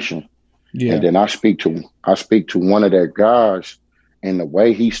information. Yeah. And then I speak to one of their guys, and the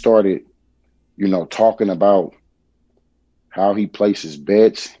way he started, talking about how he places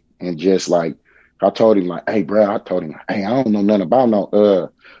bets, and just like, I told him like, hey, bro, I don't know nothing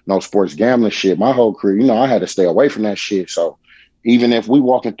about no sports gambling shit. My whole career, I had to stay away from that shit. So even if we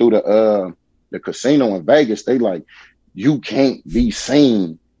walking through the casino in Vegas, they like, you can't be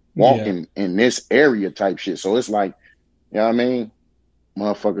seen walking in this area type shit. So it's like,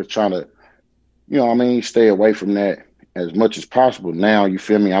 motherfuckers trying to, stay away from that as much as possible. Now, you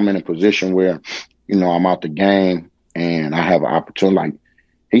feel me? I'm in a position where, I'm out the game and I have an opportunity. Like,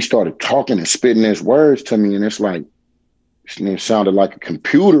 he started talking and spitting his words to me, and it's like, it sounded like a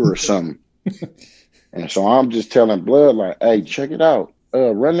computer or something. And so I'm just telling Blood, like, hey, check it out.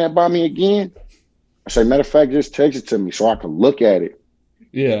 Run that by me again. I say, matter of fact, just text it to me so I can look at it.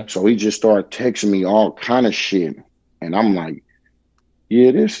 Yeah. So he just started texting me all kind of shit. And I'm like,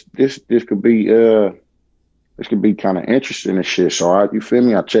 yeah, this could be kind of interesting and shit. So you feel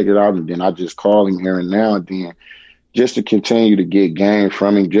me? I check it out, and then I just call him here and now and then, just to continue to get game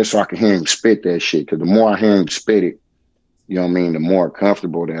from him, just so I can hear him spit that shit. Because the more I hear him spit it, the more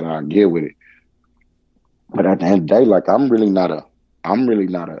comfortable that I get with it. But at the end of the day, like, I'm really not a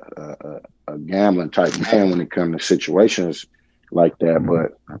gambling type man when it comes to situations like that.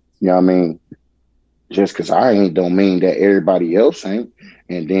 But just because I ain't don't mean that everybody else ain't.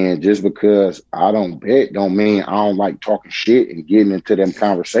 And then just because I don't bet don't mean I don't like talking shit and getting into them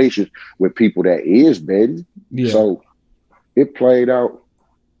conversations with people that is betting. Yeah. So it played out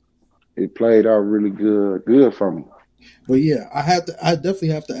really good for me. But yeah, I definitely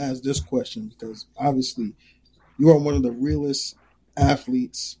have to ask this question, because obviously you are one of the realest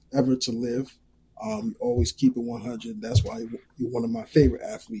athletes ever to live. Always keep it 100. That's why you're one of my favorite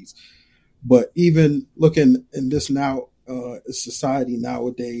athletes. But even looking in this now, society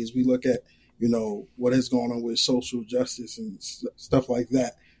nowadays, we look at, what has gone on with social justice and stuff like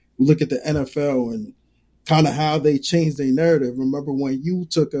that. We look at the NFL and kind of how they changed their narrative. Remember when you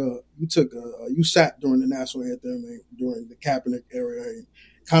sat during the national anthem and during the Kaepernick era and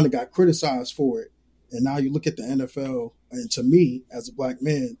kind of got criticized for it. And now you look at the NFL, and to me, as a black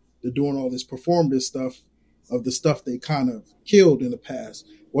man, they're doing all this performative stuff of the stuff they kind of killed in the past.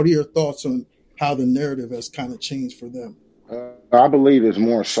 What are your thoughts on how the narrative has kind of changed for them? I believe it's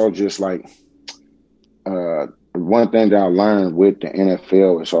more so just like one thing that I learned with the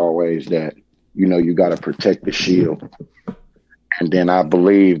NFL is always that, you got to protect the shield. And then I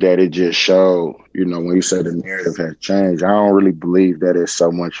believe that it just showed, when you say the narrative has changed, I don't really believe that it's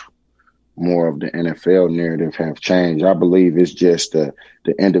so much more of the NFL narrative have changed. I believe it's just the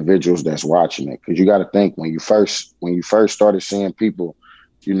individuals that's watching it. Because you got to think, when you first started seeing people,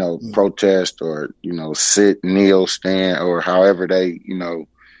 protest or, sit, kneel, stand, or however they,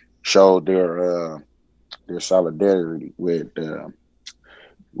 showed their solidarity with the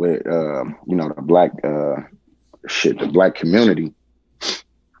black community,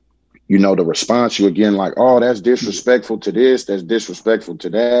 the response you again, like, oh, that's disrespectful to this, that's disrespectful to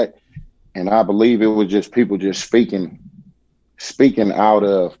that. And I believe it was just people just speaking out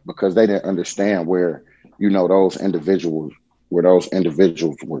of, because they didn't understand where, those individuals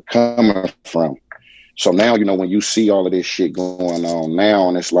were coming from. So now, when you see all of this shit going on now,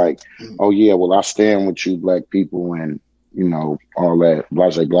 and it's like, oh yeah, well, I stand with you black people, and, all that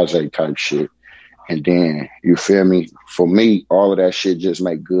blase type shit. And then, you feel me? For me, all of that shit just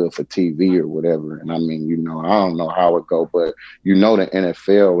make good for TV or whatever. And I mean, I don't know how it go, but the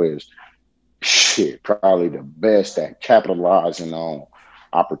NFL is probably the best at capitalizing on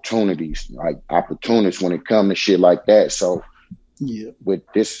opportunities, like opportunists when it comes to shit like that. So with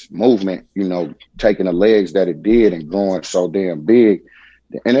this movement, you know, taking the legs that it did and growing so damn big,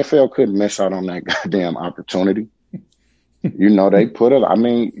 the NFL couldn't miss out on that goddamn opportunity. You know, they put a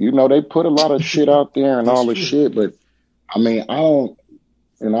lot of shit out there and all this shit, but I mean, I'm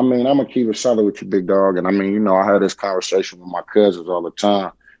gonna keep it solid with you, big dog. And I mean, you know, I had this conversation with my cousins all the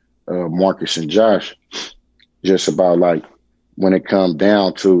time, Marcus and Josh, just about like when it comes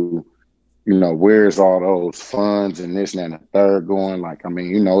down to, you know, where's all those funds and this and that and the third going? Like, I mean,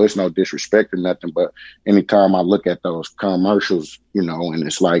 you know, it's no disrespect or nothing, but anytime I look at those commercials, you know, and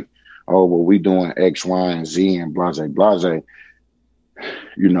it's like, oh, well, we doing X, Y, and Z and blase,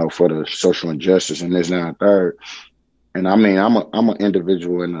 you know, for the social injustice and this and that and the third. And I mean, I'm an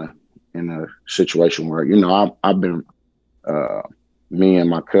individual in a situation where, you know, I've been, me and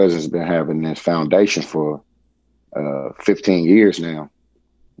my cousins been having this foundation for 15 years now,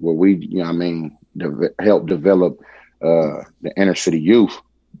 where we, you know what I mean, help develop the inner city youth.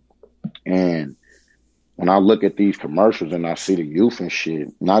 And when I look at these commercials and I see the youth and shit,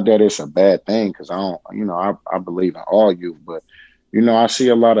 not that it's a bad thing, because I believe in all youth, but, you know, I see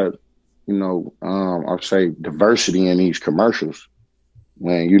a lot of, you know, I'll say diversity in these commercials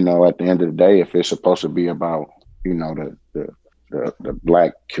when, you know, at the end of the day, if it's supposed to be about, you know, the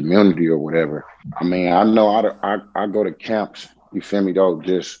black community or whatever. I mean, I know I go to camps, you feel me, though,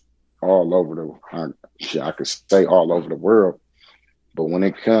 just all over I could say all over the world. But when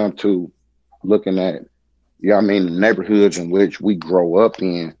it comes to looking at, you know what I mean, the neighborhoods in which we grow up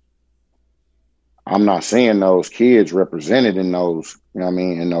in, I'm not seeing those kids represented in those, you know what I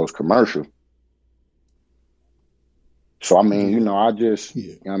mean, in those commercials. So, I mean, you know, I just,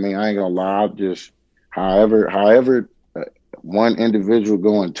 you know what I mean, I ain't gonna lie, I just, however one individual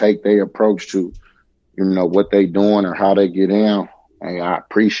go and take their approach to, you know, what they doing or how they get down, and I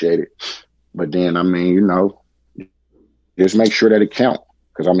appreciate it. But then, I mean, you know, just make sure that it count.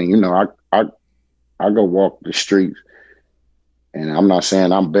 Because, I mean, you know, I go walk the streets, and I'm not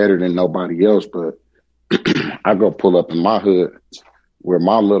saying I'm better than nobody else, but I go pull up in my hood where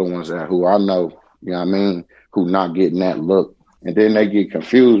my little ones at, who I know, you know what I mean, who not getting that look. And then they get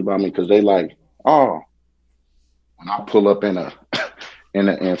confused by me because they like, oh, when I pull up in an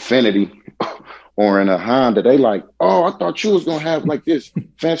Infinity or in a Honda, they like, oh, I thought you was gonna have like this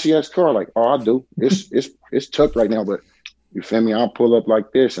fancy ass car. Like, oh, I do. It's tucked right now, but you feel me? I'll pull up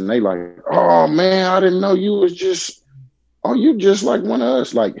like this, and they like, oh man, I didn't know you was just, oh, you just like one of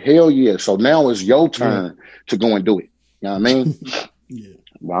us. Like, hell yeah. So now it's your turn to go and do it. You know what I mean? Yeah.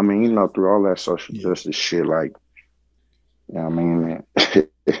 Well, I mean, you know, through all that social justice shit, like, you know what I mean, man?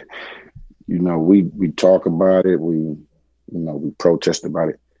 You know, we talk about it, we protest about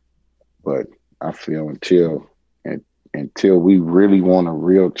it, but I feel until we really want a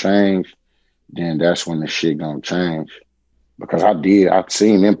real change, then that's when the shit gonna change. Because I've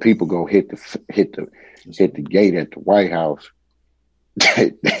seen them people go hit the gate at the White House.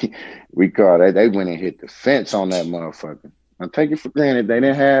 They went and hit the fence on that motherfucker. I take it for granted they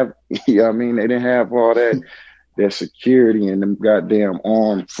didn't have, you know what I mean, they didn't have all that security and them goddamn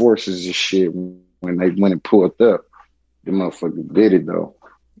armed forces and shit when they went and pulled up. The motherfucker did it though.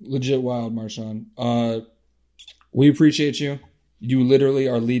 Legit wild, Marshawn. We appreciate you. You literally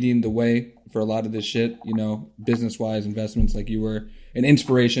are leading the way for a lot of this shit, you know, business-wise, investments. Like, you were an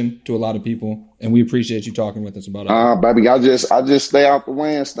inspiration to a lot of people, and we appreciate you talking with us about it. Baby, I just stay out the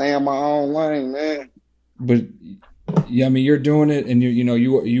way and stay in my own lane, man. But yeah, I mean, you're doing it, and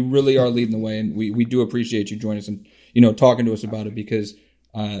you really are leading the way, and we do appreciate you joining us and, you know, talking to us about it, because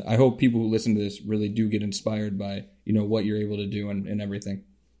I hope people who listen to this really do get inspired by, you know, what you're able to do and everything.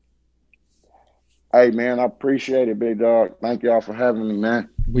 Hey, man, I appreciate it, big dog. Thank y'all for having me, man.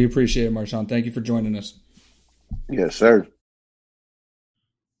 We appreciate it, Marshawn. Thank you for joining us. Yes, sir.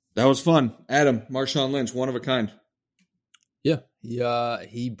 That was fun. Adam, Marshawn Lynch, one of a kind. Yeah,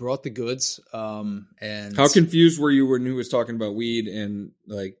 he brought the goods. And how confused were you when he was talking about weed and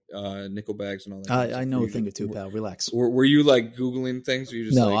like nickel bags and all that? I know a thing or two, pal. Relax. Were you like Googling things? Or you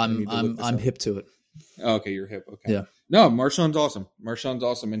just no, I'm hip to it. Oh, okay, you're hip. Okay. Yeah. No, Marshawn's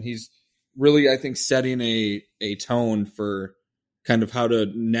awesome, and he's really, I think, setting a tone for kind of how to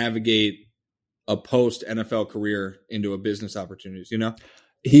navigate a post NFL career into a business opportunities. You know.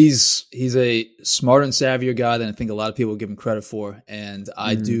 He's a smarter and savvier guy than I think a lot of people give him credit for, and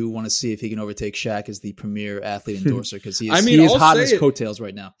I do want to see if he can overtake Shaq as the premier athlete endorser, because he is hot in his coattails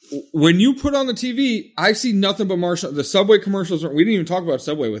right now. When you put on the TV, I see nothing but Marshawn. The Subway commercials we didn't even talk about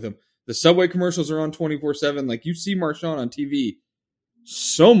Subway with him. The Subway commercials are on 24/7. Like, you see Marshawn on TV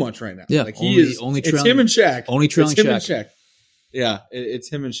so much right now. Yeah, like it's him and Shaq. Only trailing Shaq. Yeah, it's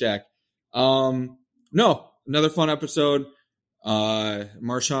him and Shaq. No, another fun episode.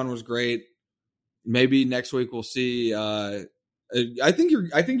 Marshawn was great. Maybe next week we'll see. I think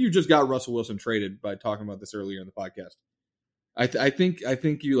you just got Russell Wilson traded by talking about this earlier in the podcast. I think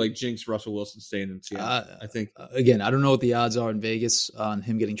you like jinxed Russell Wilson staying in Seattle. I think again, I don't know what the odds are in Vegas on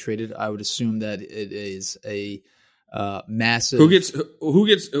him getting traded. I would assume that it is a massive. Who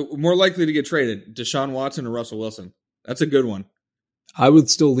gets more likely to get traded? Deshaun Watson or Russell Wilson? That's a good one. I would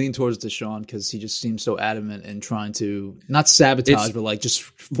still lean towards Deshaun because he just seems so adamant in trying to not sabotage, but like just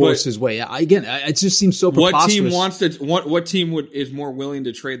force his way out. Again, it just seems so preposterous. What team is more willing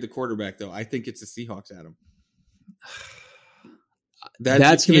to trade the quarterback though? I think it's the Seahawks, Adam.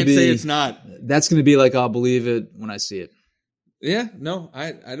 That's going to be. Say it's not. That's going to be like I'll believe it when I see it. Yeah, no,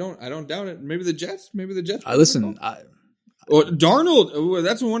 I don't doubt it. Maybe the Jets. Listen. Darnold.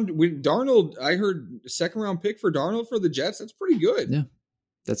 That's one. Darnold. I heard second round pick for Darnold for the Jets. That's pretty good. Yeah,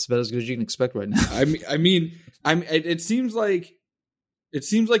 that's about as good as you can expect right now. It seems like if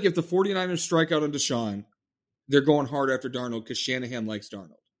the 49ers strike out on Deshaun, they're going hard after Darnold because Shanahan likes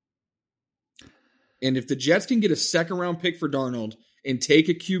Darnold. And if the Jets can get a second round pick for Darnold and take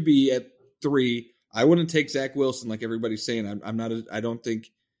a QB at 3, I wouldn't take Zach Wilson like everybody's saying. I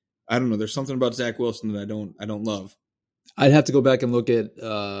don't know. There's something about Zach Wilson that I don't love. I'd have to go back and look at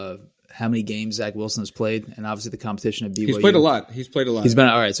how many games Zach Wilson has played, and obviously the competition at BYU. He's played a lot. He's been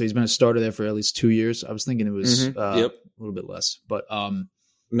all right. So he's been a starter there for at least 2 years. I was thinking it was a little bit less, but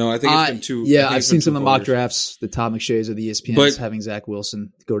no, I think it's been 2. Yeah, I've seen some of the mock drafts, the Todd McShays of the ESPNs having Zach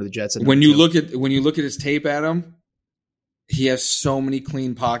Wilson go to the Jets. When you look at his tape, Adam, he has so many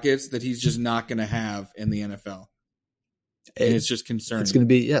clean pockets that he's just not going to have in the NFL. And it's just concerning. It's going to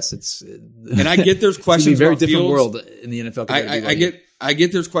be and I get there's questions. It's going to be a very about different Fields. world in the NFL. I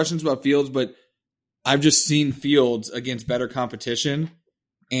get there's questions about Fields, but I've just seen Fields against better competition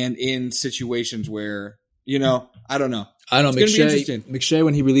and in situations where I don't know. McShay,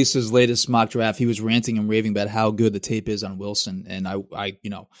 when he released his latest mock draft, he was ranting and raving about how good the tape is on Wilson. And I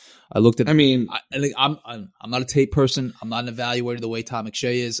looked at. I'm not a tape person. I'm not an evaluator the way Todd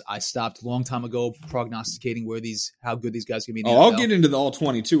McShay is. I stopped a long time ago prognosticating how good these guys can be. I'll get into the all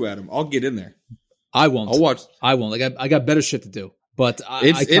 22, Adam. I'll get in there. I won't. I'll watch. I won't. Like I got better shit to do. But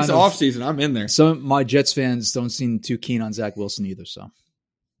it's off season. I'm in there. Some of my Jets fans don't seem too keen on Zach Wilson either. So.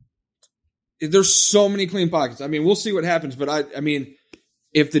 There's so many clean pockets. We'll see what happens. But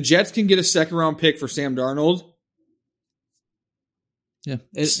if the Jets can get a second round pick for Sam Darnold, yeah,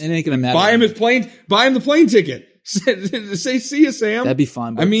 it ain't gonna matter. Buy him the plane ticket. Say, see you, Sam. That'd be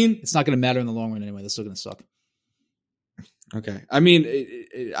fine. But it's not gonna matter in the long run anyway. They're still gonna suck. Okay. I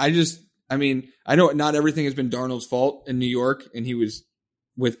know not everything has been Darnold's fault in New York, and he was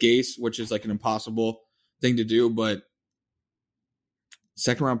with Gase, which is like an impossible thing to do, but.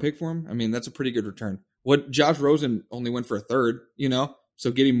 Second round pick for him? That's a pretty good return. What Josh Rosen only went for a third,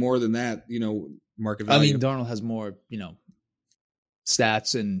 so getting more than that, market value. Darnold has more,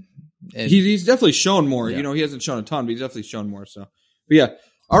 stats and he's definitely shown more. Yeah. He hasn't shown a ton, but he's definitely shown more. So, but yeah.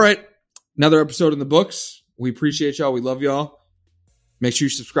 All right. Another episode in the books. We appreciate y'all. We love y'all. Make sure you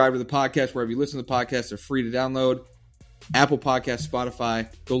subscribe to the podcast wherever you listen to the podcast. They're free to download. Apple Podcasts,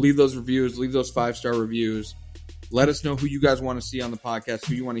 Spotify. Go leave those reviews. Leave those 5-star reviews. Let us know who you guys want to see on the podcast,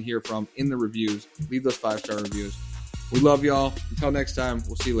 who you want to hear from in the reviews. Leave those 5-star reviews. We love y'all. Until next time,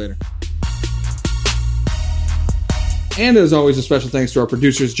 we'll see you later. And as always, a special thanks to our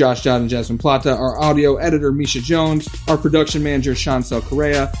producers, Josh Dodd and Jasmine Plata, our audio editor, Misha Jones, our production manager, Chancel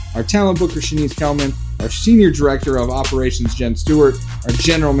Correa, our talent booker, Shanice Kelman, our senior director of operations, Jen Stewart, our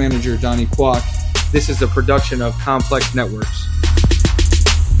general manager, Donnie Kwok. This is a production of Complex Networks.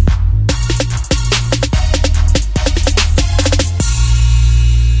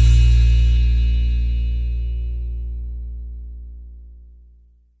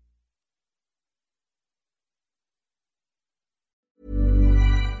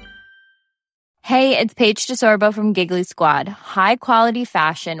 Hey, it's Paige DeSorbo from Giggly Squad. High quality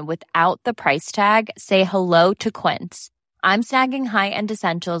fashion without the price tag. Say hello to Quince. I'm snagging high-end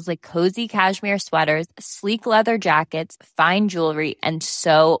essentials like cozy cashmere sweaters, sleek leather jackets, fine jewelry, and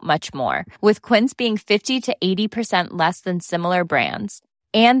so much more. With Quince being 50 to 80% less than similar brands.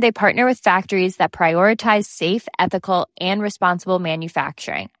 And they partner with factories that prioritize safe, ethical, and responsible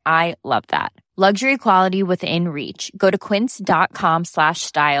manufacturing. I love that. Luxury quality within reach. Go to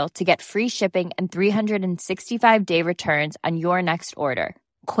quince.com/style to get free shipping and 365-day returns on your next order.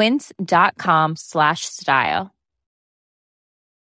 Quince.com/style.